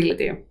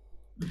accountability.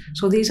 Mm-hmm.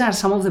 So these are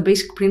some of the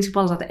basic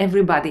principles that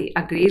everybody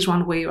agrees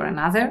one way or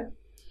another.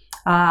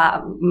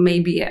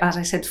 Maybe, as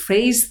I said,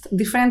 phrased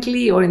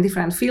differently or in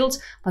different fields,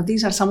 but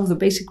these are some of the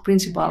basic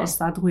principles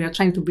that we are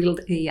trying to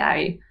build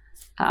AI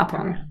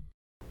upon.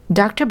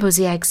 Dr.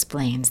 Bozia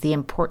explains the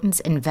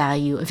importance and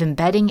value of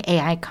embedding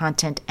AI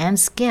content and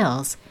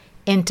skills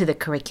into the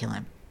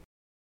curriculum.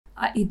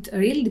 It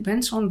really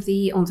depends on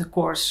the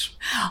course.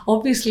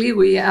 Obviously,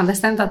 we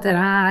understand that there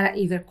are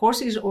either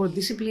courses or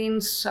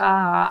disciplines.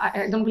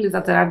 I don't believe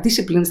that there are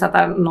disciplines that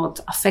are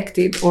not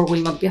affected or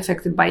will not be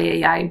affected by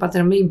AI, but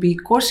there may be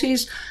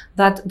courses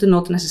that do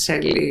not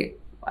necessarily,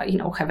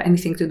 have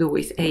anything to do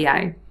with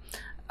AI.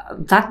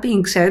 That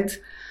being said,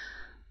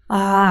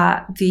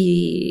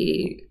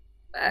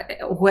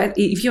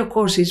 if your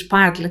course is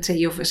part, let's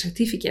say, of a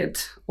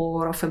certificate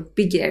or of a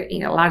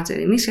larger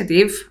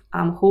initiative,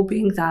 I'm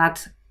hoping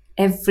that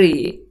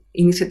every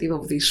initiative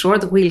of this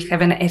sort will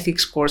have an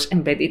ethics course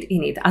embedded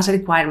in it as a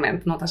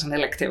requirement, not as an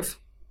elective.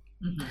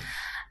 Mm-hmm.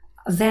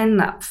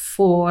 Then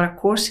for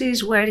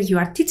courses where you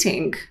are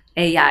teaching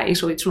AI,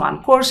 so it's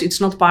one course, it's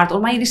not part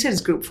of my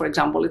research group, for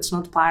example, it's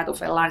not part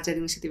of a larger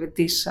initiative at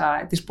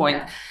this point.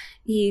 Yeah.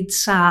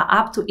 It's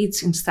up to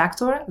each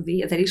instructor.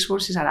 The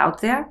resources are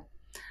out there.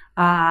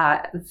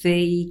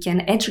 They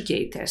can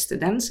educate their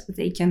students.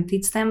 They can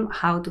teach them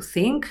how to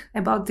think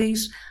about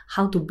this,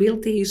 how to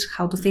build this,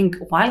 how to think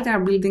while they are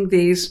building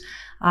this,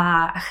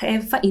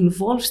 have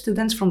involved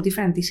students from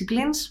different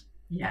disciplines,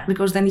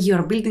 because then you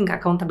are building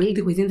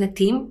accountability within the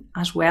team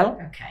as well,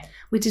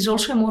 which is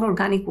also a more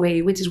organic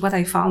way, which is what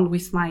I found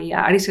with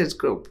my research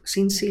group,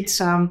 since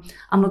it's I'm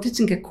not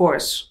teaching a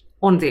course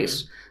on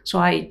this, so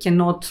I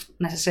cannot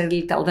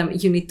necessarily tell them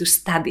you need to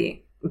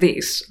study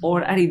this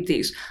or read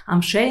this.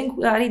 I'm sharing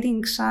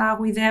readings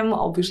with them.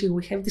 Obviously,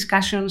 we have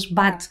discussions,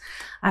 but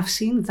I've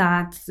seen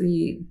that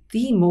the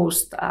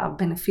most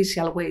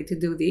beneficial way to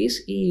do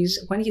this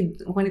is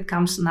when it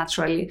comes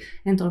naturally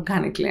and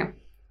organically.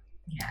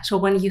 Yeah. So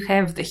when you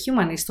have the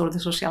humanist or the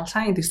social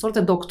scientist or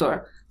the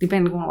doctor,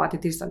 depending on what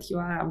it is that you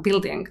are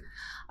building,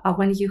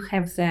 when you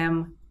have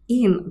them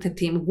in the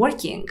team,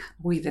 working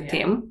with the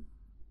team,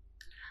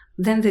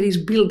 then there is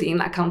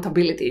built-in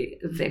accountability.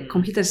 The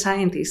computer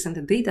scientists and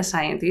the data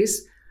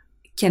scientists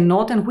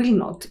cannot and will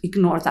not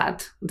ignore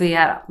that. They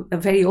are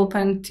very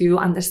open to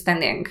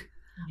understanding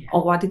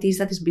of what it is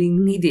that is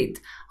being needed,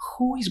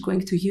 who is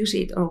going to use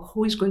it, or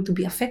who is going to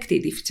be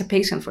affected, if it's a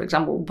patient, for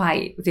example,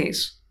 by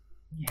this.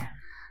 Yeah.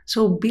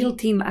 So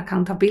built-in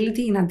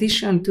accountability, in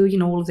addition to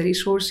all the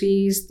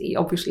resources,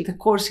 obviously the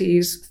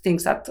courses,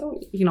 things that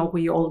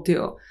we all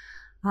do.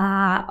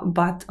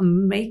 But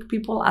make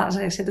people, as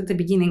I said at the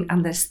beginning,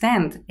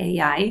 understand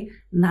AI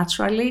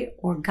naturally,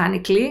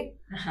 organically,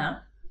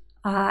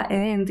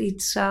 and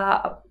it's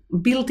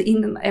built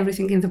in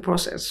everything in the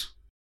process.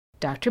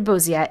 Dr.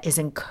 Bozia is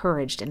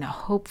encouraged and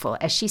hopeful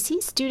as she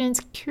sees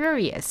students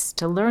curious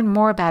to learn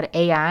more about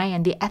AI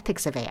and the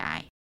ethics of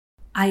AI.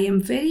 I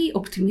am very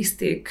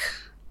optimistic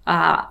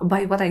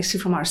by what I see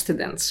from our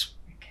students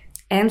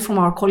and from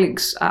our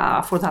colleagues,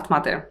 for that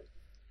matter.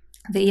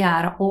 They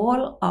are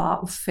all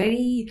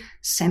very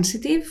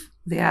sensitive.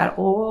 They are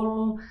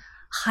all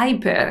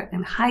hyper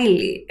and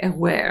highly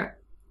aware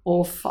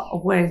of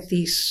where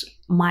this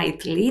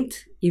might lead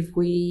if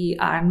we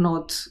are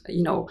not,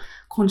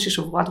 conscious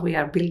of what we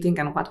are building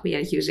and what we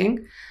are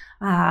using.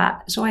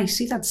 So I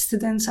see that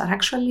students are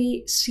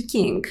actually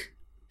seeking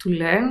to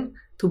learn,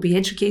 to be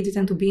educated,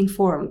 and to be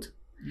informed.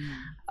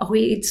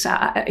 Which,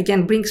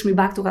 again, brings me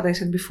back to what I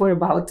said before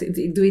about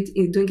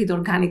doing it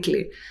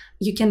organically.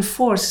 You can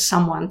force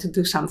someone to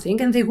do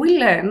something and they will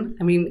learn.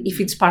 I mean,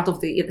 if it's part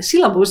of the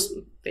syllabus,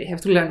 they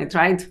have to learn it,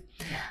 right?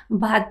 Yeah.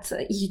 But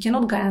you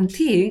cannot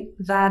guarantee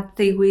that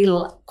they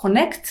will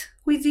connect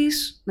with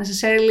this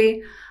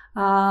necessarily,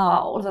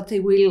 or that they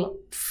will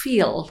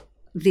feel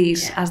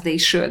this as they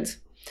should.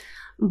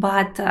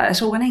 But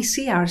so when I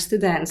see our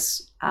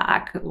students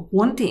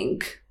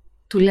wanting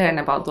to learn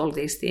about all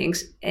these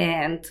things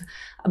and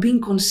being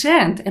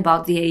concerned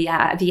about the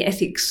AI, the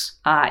ethics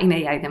in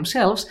AI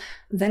themselves,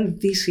 then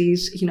this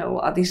is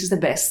the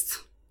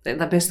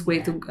best way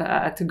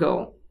to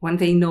go when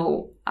they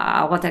know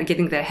what they're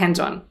getting their hands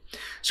on.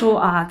 So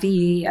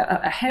the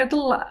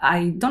hurdle,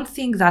 I don't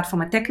think that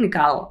from a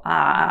technical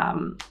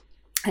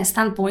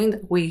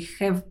standpoint, we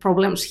have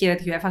problems here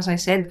at UF. As I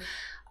said,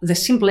 the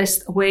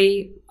simplest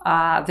way,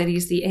 there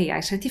is the AI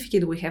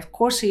certificate. We have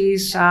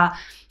courses,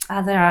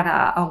 there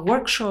are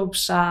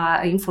workshops,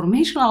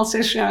 informational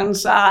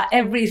sessions,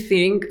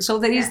 everything. So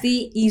there is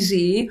the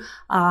easy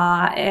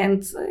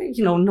and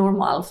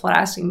normal for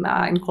us in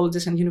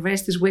colleges and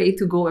universities way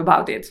to go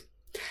about it.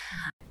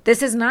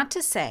 This is not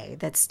to say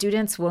that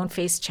students won't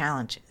face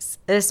challenges,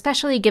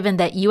 especially given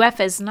that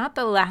UF is not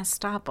the last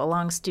stop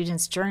along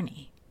students'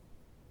 journey.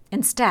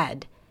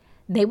 Instead,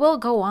 they will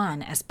go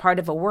on as part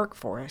of a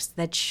workforce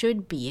that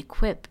should be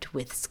equipped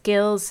with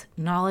skills,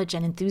 knowledge,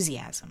 and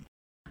enthusiasm.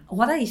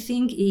 What I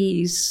think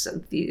is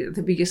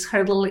the biggest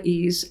hurdle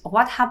is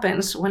what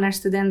happens when our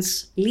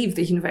students leave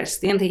the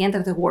university and they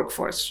enter the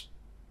workforce.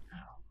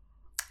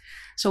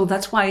 So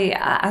that's why,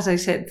 as I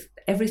said,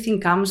 everything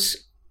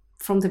comes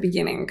from the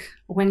beginning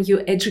when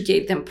you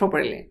educate them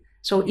properly.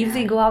 So if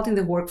they go out in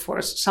the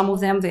workforce, some of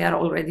them, they are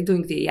already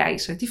doing the AI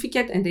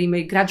certificate and they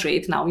may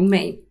graduate now in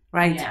May,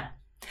 right? Yeah.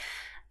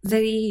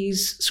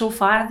 There's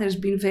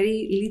been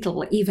very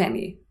little, if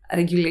any,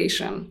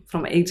 regulation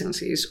from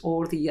agencies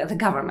or the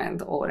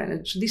government or at a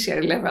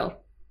judiciary level.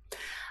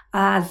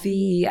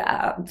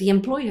 The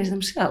employers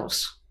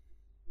themselves,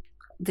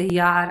 they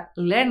are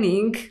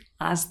learning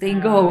as they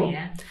go.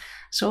 Yeah.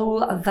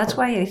 So that's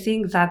why I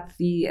think that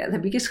the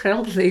biggest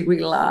hurdle they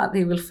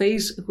will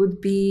face would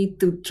be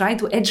to try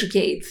to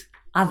educate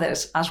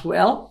others as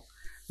well,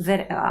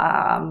 their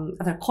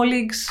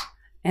colleagues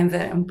and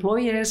their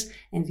employers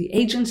and the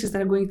agencies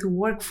that are going to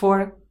work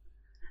for,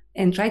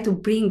 and try to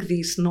bring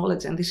this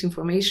knowledge and this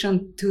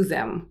information to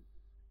them.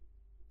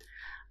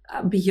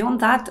 Beyond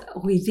that,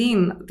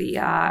 within the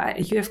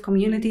UF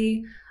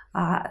community,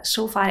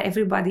 so far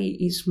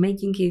everybody is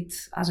making it,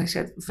 as I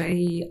said,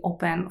 very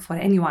open for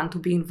anyone to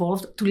be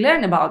involved, to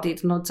learn about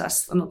it, not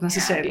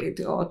necessarily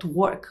to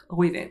work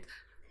with it.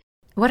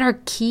 What are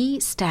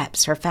key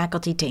steps for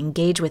faculty to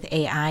engage with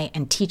AI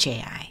and teach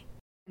AI?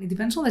 It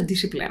depends on the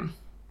discipline.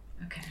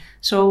 Okay.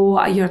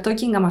 So you're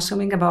talking, I'm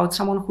assuming, about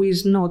someone who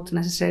is not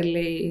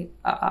necessarily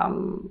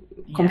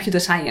computer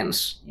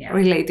science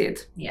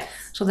related. Yes.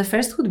 So the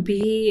first would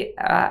be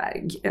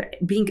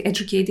being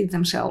educated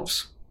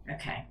themselves.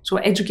 Okay. So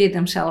educate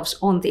themselves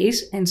on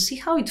this and see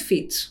how it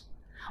fits,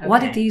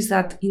 what it is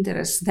that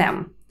interests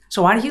them.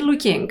 So are you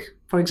looking,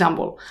 for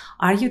example,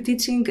 are you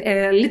teaching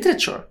a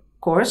literature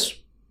course?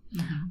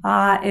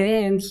 Mm-hmm.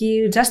 And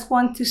you just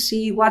want to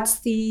see what's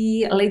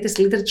the latest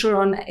literature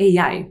on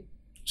AI?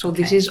 So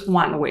this is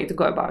one way to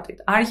go about it.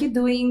 Are you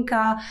doing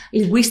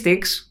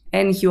linguistics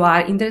and you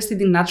are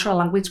interested in natural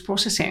language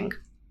processing?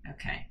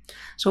 Okay.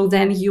 So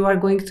then you are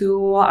going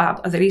to,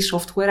 there is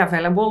software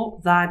available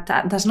that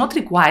does not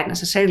require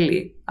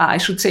necessarily, I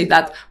should say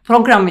that,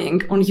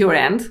 programming on your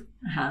end.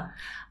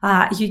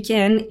 Uh-huh. You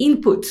can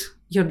input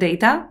your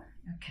data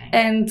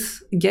and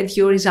get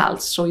your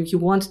results. So if you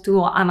want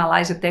to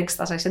analyze a text,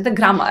 as I said, the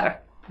grammar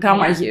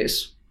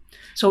use.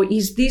 So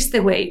is this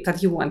the way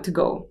that you want to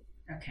go?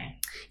 Okay.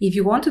 If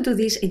you want to do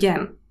this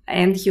again,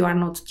 and you are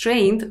not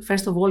trained,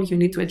 first of all, you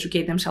need to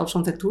educate themselves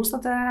on the tools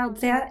that are out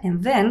there,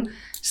 and then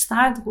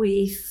start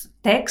with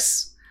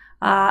texts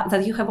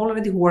that you have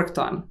already worked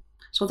on,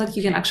 so that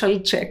you can actually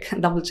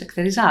double check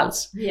the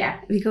results. Yeah.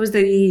 Because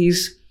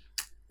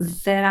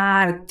there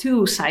are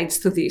two sides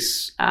to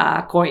this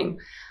coin.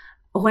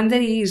 When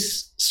there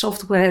is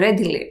software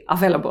readily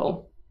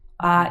available,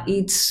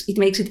 it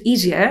makes it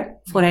easier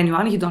for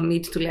anyone. You don't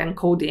need to learn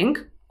coding,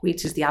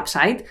 which is the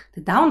upside.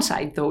 The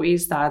downside, though,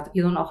 is that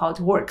you don't know how it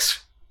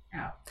works.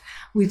 Yeah.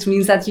 which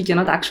means that you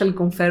cannot actually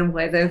confirm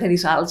whether the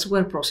results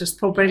were processed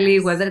properly,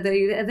 whether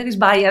there is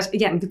bias,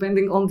 again,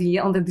 depending on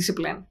the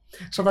discipline.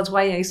 So that's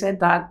why I said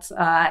that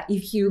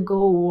if you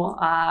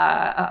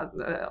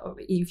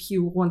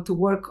want to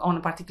work on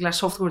a particular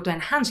software to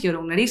enhance your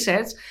own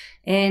research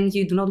and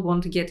you do not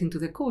want to get into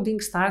the coding,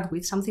 start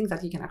with something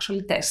that you can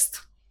actually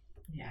test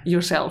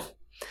yourself.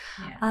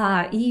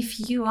 Yeah.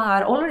 If you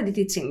are already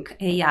teaching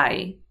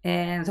AI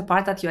and the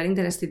part that you are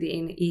interested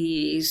in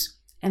is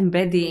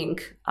embedding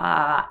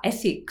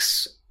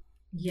ethics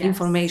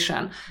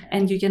information,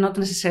 and you cannot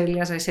necessarily,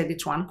 as I said,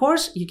 it's one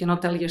course, you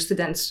cannot tell your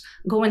students,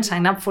 go and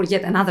sign up for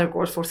yet another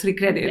course for 3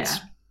 credits.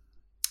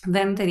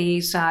 Then there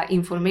is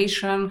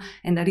information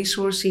and the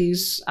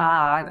resources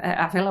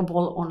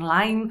available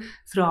online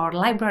through our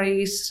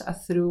libraries,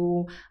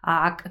 through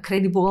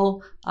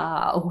credible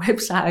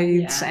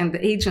websites and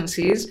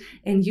agencies.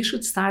 And you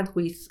should start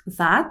with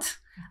that,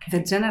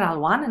 the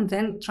general one, and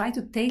then try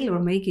to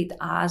make it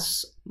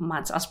as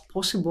much as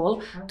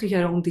possible to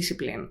your own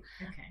discipline.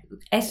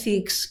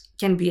 Ethics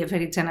can be a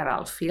very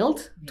general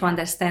field to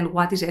understand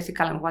what is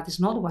ethical and what is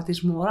not, what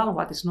is moral,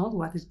 what is not,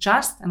 what is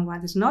just and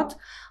what is not.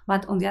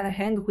 But on the other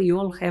hand, we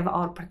all have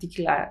our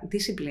particular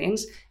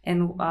disciplines,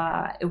 and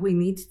we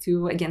need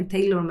to, again,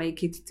 tailor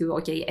make it to,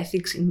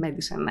 ethics in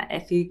medicine,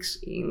 ethics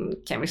in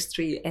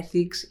chemistry,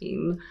 ethics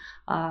in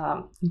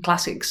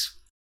classics.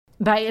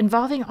 By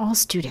involving all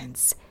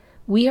students,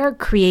 we are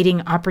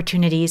creating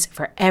opportunities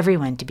for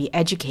everyone to be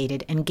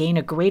educated and gain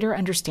a greater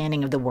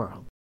understanding of the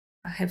world.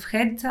 I have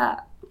had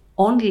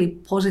only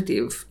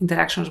positive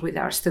interactions with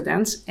our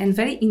students, and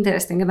very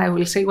interesting, and I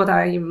will say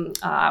I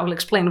will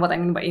explain what I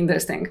mean by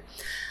interesting.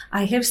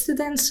 I have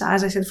students,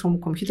 as I said,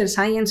 from computer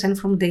science and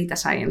from data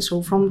science,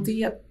 so from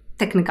the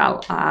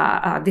technical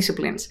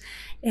disciplines.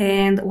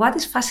 And what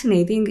is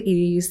fascinating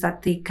is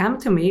that they come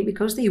to me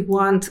because they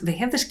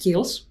have the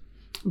skills,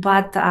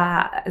 but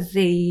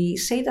they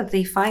say that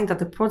they find that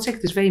the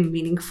project is very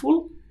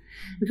meaningful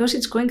because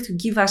it's going to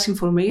give us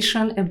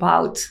information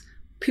about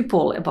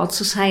people, about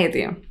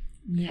society.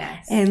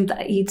 Yes. And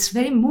it's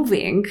very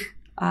moving,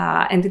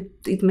 and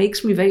it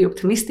makes me very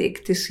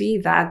optimistic to see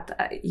that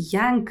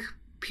young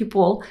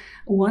people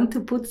want to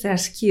put their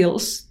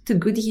skills to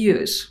good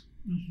use.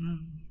 Mm-hmm.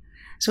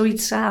 So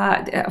it's,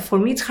 for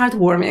me, it's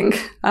heartwarming,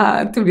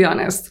 to be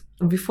honest.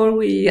 Before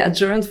we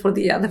adjourned for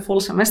the fall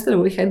semester,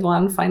 we had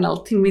one final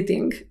team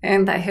meeting,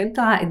 and I had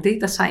a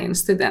data science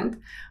student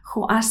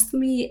who asked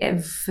me a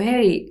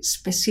very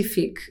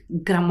specific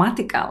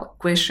grammatical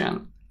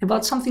question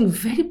about something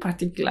very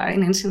particular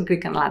in ancient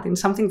Greek and Latin,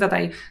 something that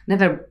I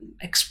never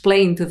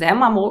explained to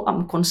them.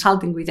 I'm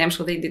consulting with them,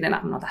 so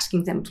I'm not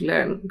asking them to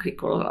learn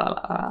Greek or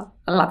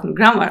Latin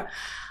grammar.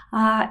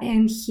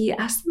 And he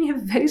asked me a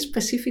very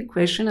specific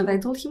question, and I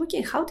told him,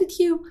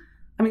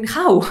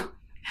 how?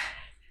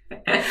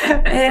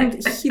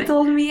 And he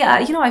told me,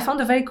 I found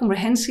a very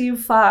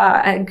comprehensive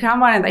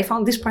grammar, and I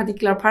found this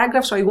particular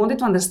paragraph, so I wanted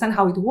to understand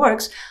how it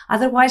works.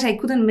 Otherwise, I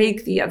couldn't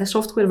make the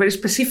software very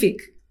specific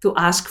to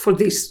ask for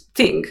this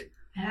thing.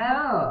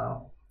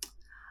 Oh.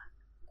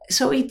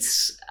 So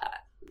it's,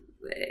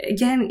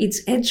 again,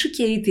 it's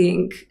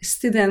educating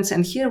students,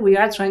 and here we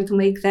are trying to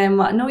make them,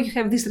 no, you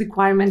have this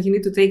requirement, you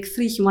need to take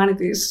 3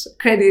 humanities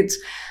credits,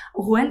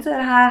 when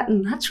there are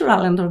natural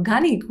and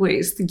organic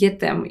ways to get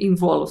them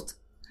involved.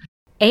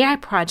 AI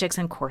projects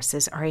and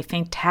courses are a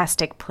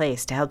fantastic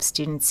place to help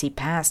students see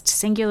past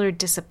singular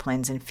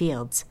disciplines and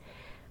fields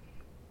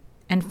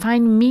and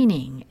find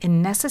meaning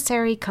in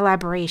necessary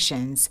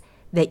collaborations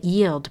that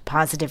yield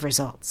positive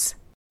results.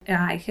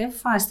 I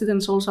have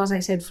students also, as I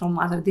said, from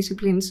other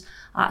disciplines,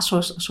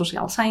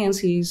 social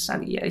sciences,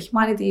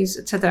 humanities,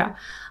 etc.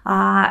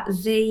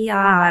 They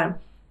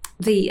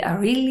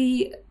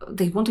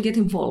want to get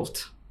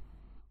involved.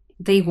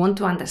 They want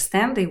to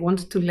understand, they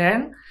want to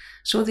learn.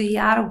 So they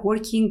are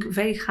working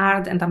very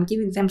hard, and I'm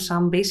giving them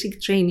some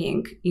basic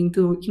training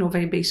into,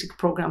 very basic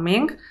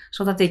programming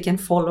so that they can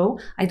follow.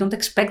 I don't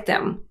expect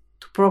them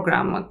to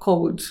program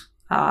code.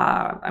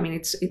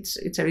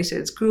 It's a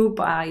research group.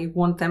 I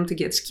want them to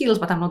get skills,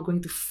 but I'm not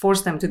going to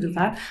force them to do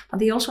that. But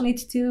they also need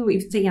to,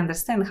 if they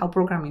understand how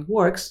programming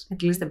works,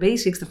 at least the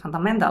basics, the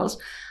fundamentals,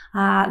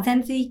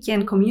 then they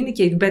can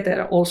communicate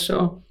better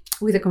also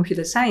with the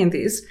computer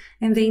scientists,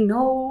 and they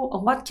know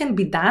what can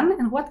be done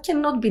and what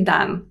cannot be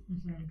done.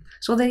 Mm-hmm.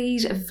 So there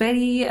is a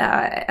very,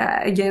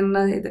 a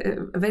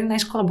very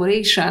nice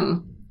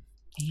collaboration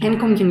and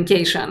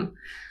communication.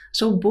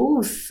 So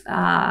both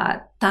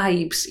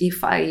types,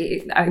 if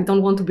I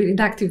don't want to be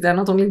reductive, there are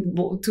not only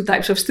 2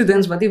 types of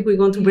students, but if we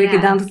want to break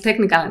it down to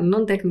technical and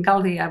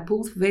non-technical, they are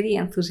both very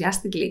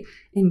enthusiastically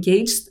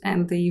engaged,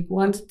 and they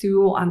want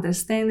to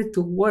understand,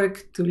 to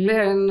work, to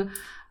learn.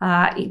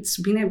 It's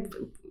been a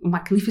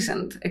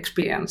magnificent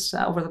experience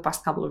over the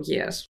past couple of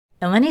years.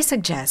 Eleni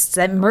suggests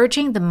that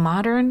merging the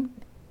modern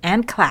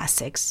and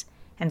classics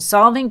and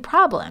solving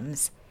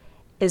problems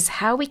is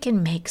how we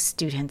can make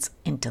students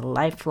into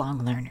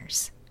lifelong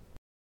learners.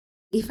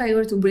 If I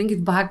were to bring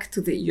it back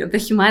to the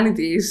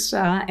humanities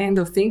end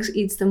of things,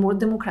 it's the more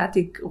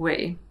democratic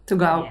way to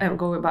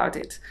go about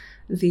it.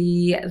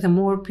 the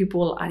more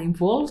people are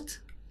involved,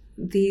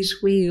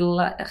 this will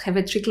have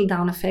a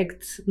trickle-down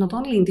effect not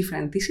only in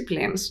different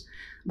disciplines,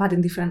 but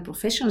in different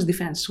professions,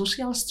 different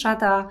social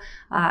strata,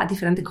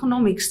 different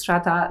economic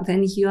strata.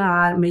 Then you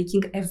are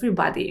making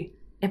everybody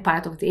a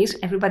part of this.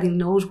 Everybody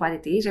knows what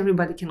it is.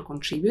 Everybody can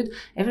contribute.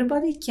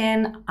 Everybody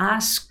can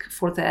ask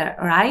for their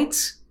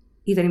rights,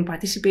 either in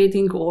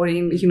participating or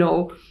in,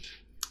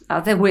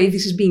 the way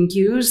this is being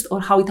used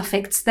or how it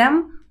affects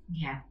them.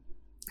 Yeah.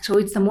 So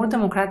it's the more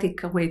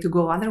democratic way to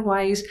go.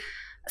 Otherwise,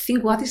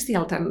 think, what is the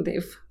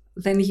alternative?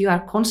 Then you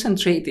are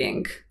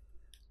concentrating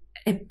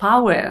a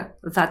power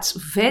that's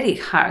very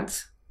hard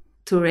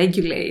to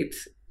regulate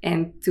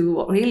and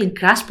to really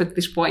grasp at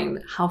this point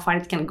how far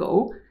it can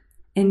go.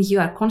 And you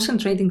are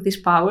concentrating this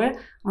power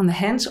on the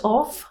hands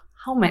of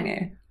how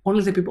many?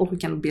 Only the people who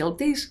can build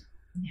this?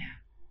 Yeah.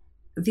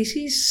 This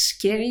is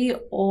scary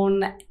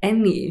on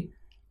any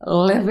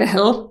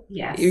level.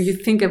 Yes. If you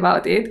think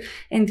about it.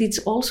 And it's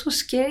also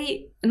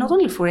scary not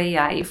only for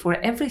AI, for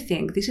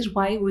everything. This is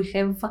why we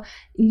have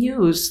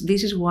news.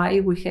 This is why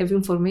we have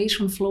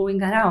information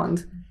flowing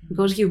around.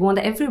 Because you want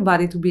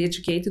everybody to be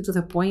educated to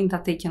the point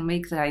that they can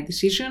make the right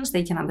decisions,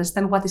 they can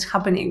understand what is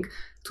happening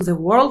to the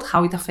world,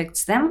 how it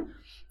affects them.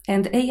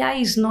 And AI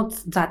is not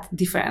that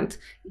different.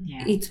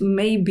 Yeah. It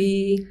may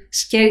be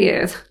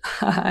scarier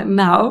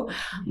now,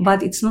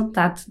 but it's not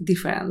that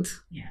different.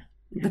 Yeah.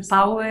 The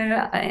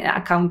power,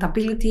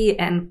 accountability,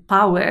 and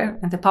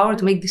the power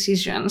to make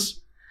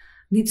decisions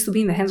needs to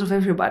be in the hands of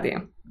everybody.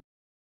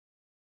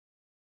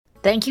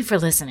 Thank you for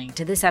listening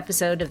to this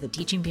episode of the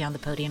Teaching Beyond the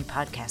Podium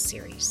podcast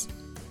series.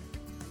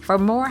 For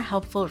more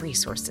helpful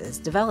resources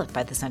developed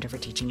by the Center for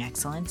Teaching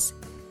Excellence,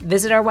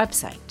 visit our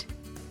website,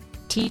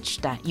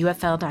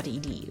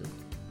 teach.ufl.edu.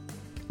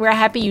 We're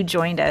happy you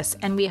joined us,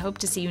 and we hope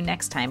to see you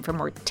next time for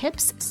more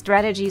tips,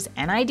 strategies,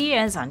 and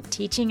ideas on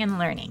teaching and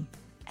learning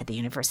at the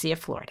University of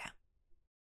Florida.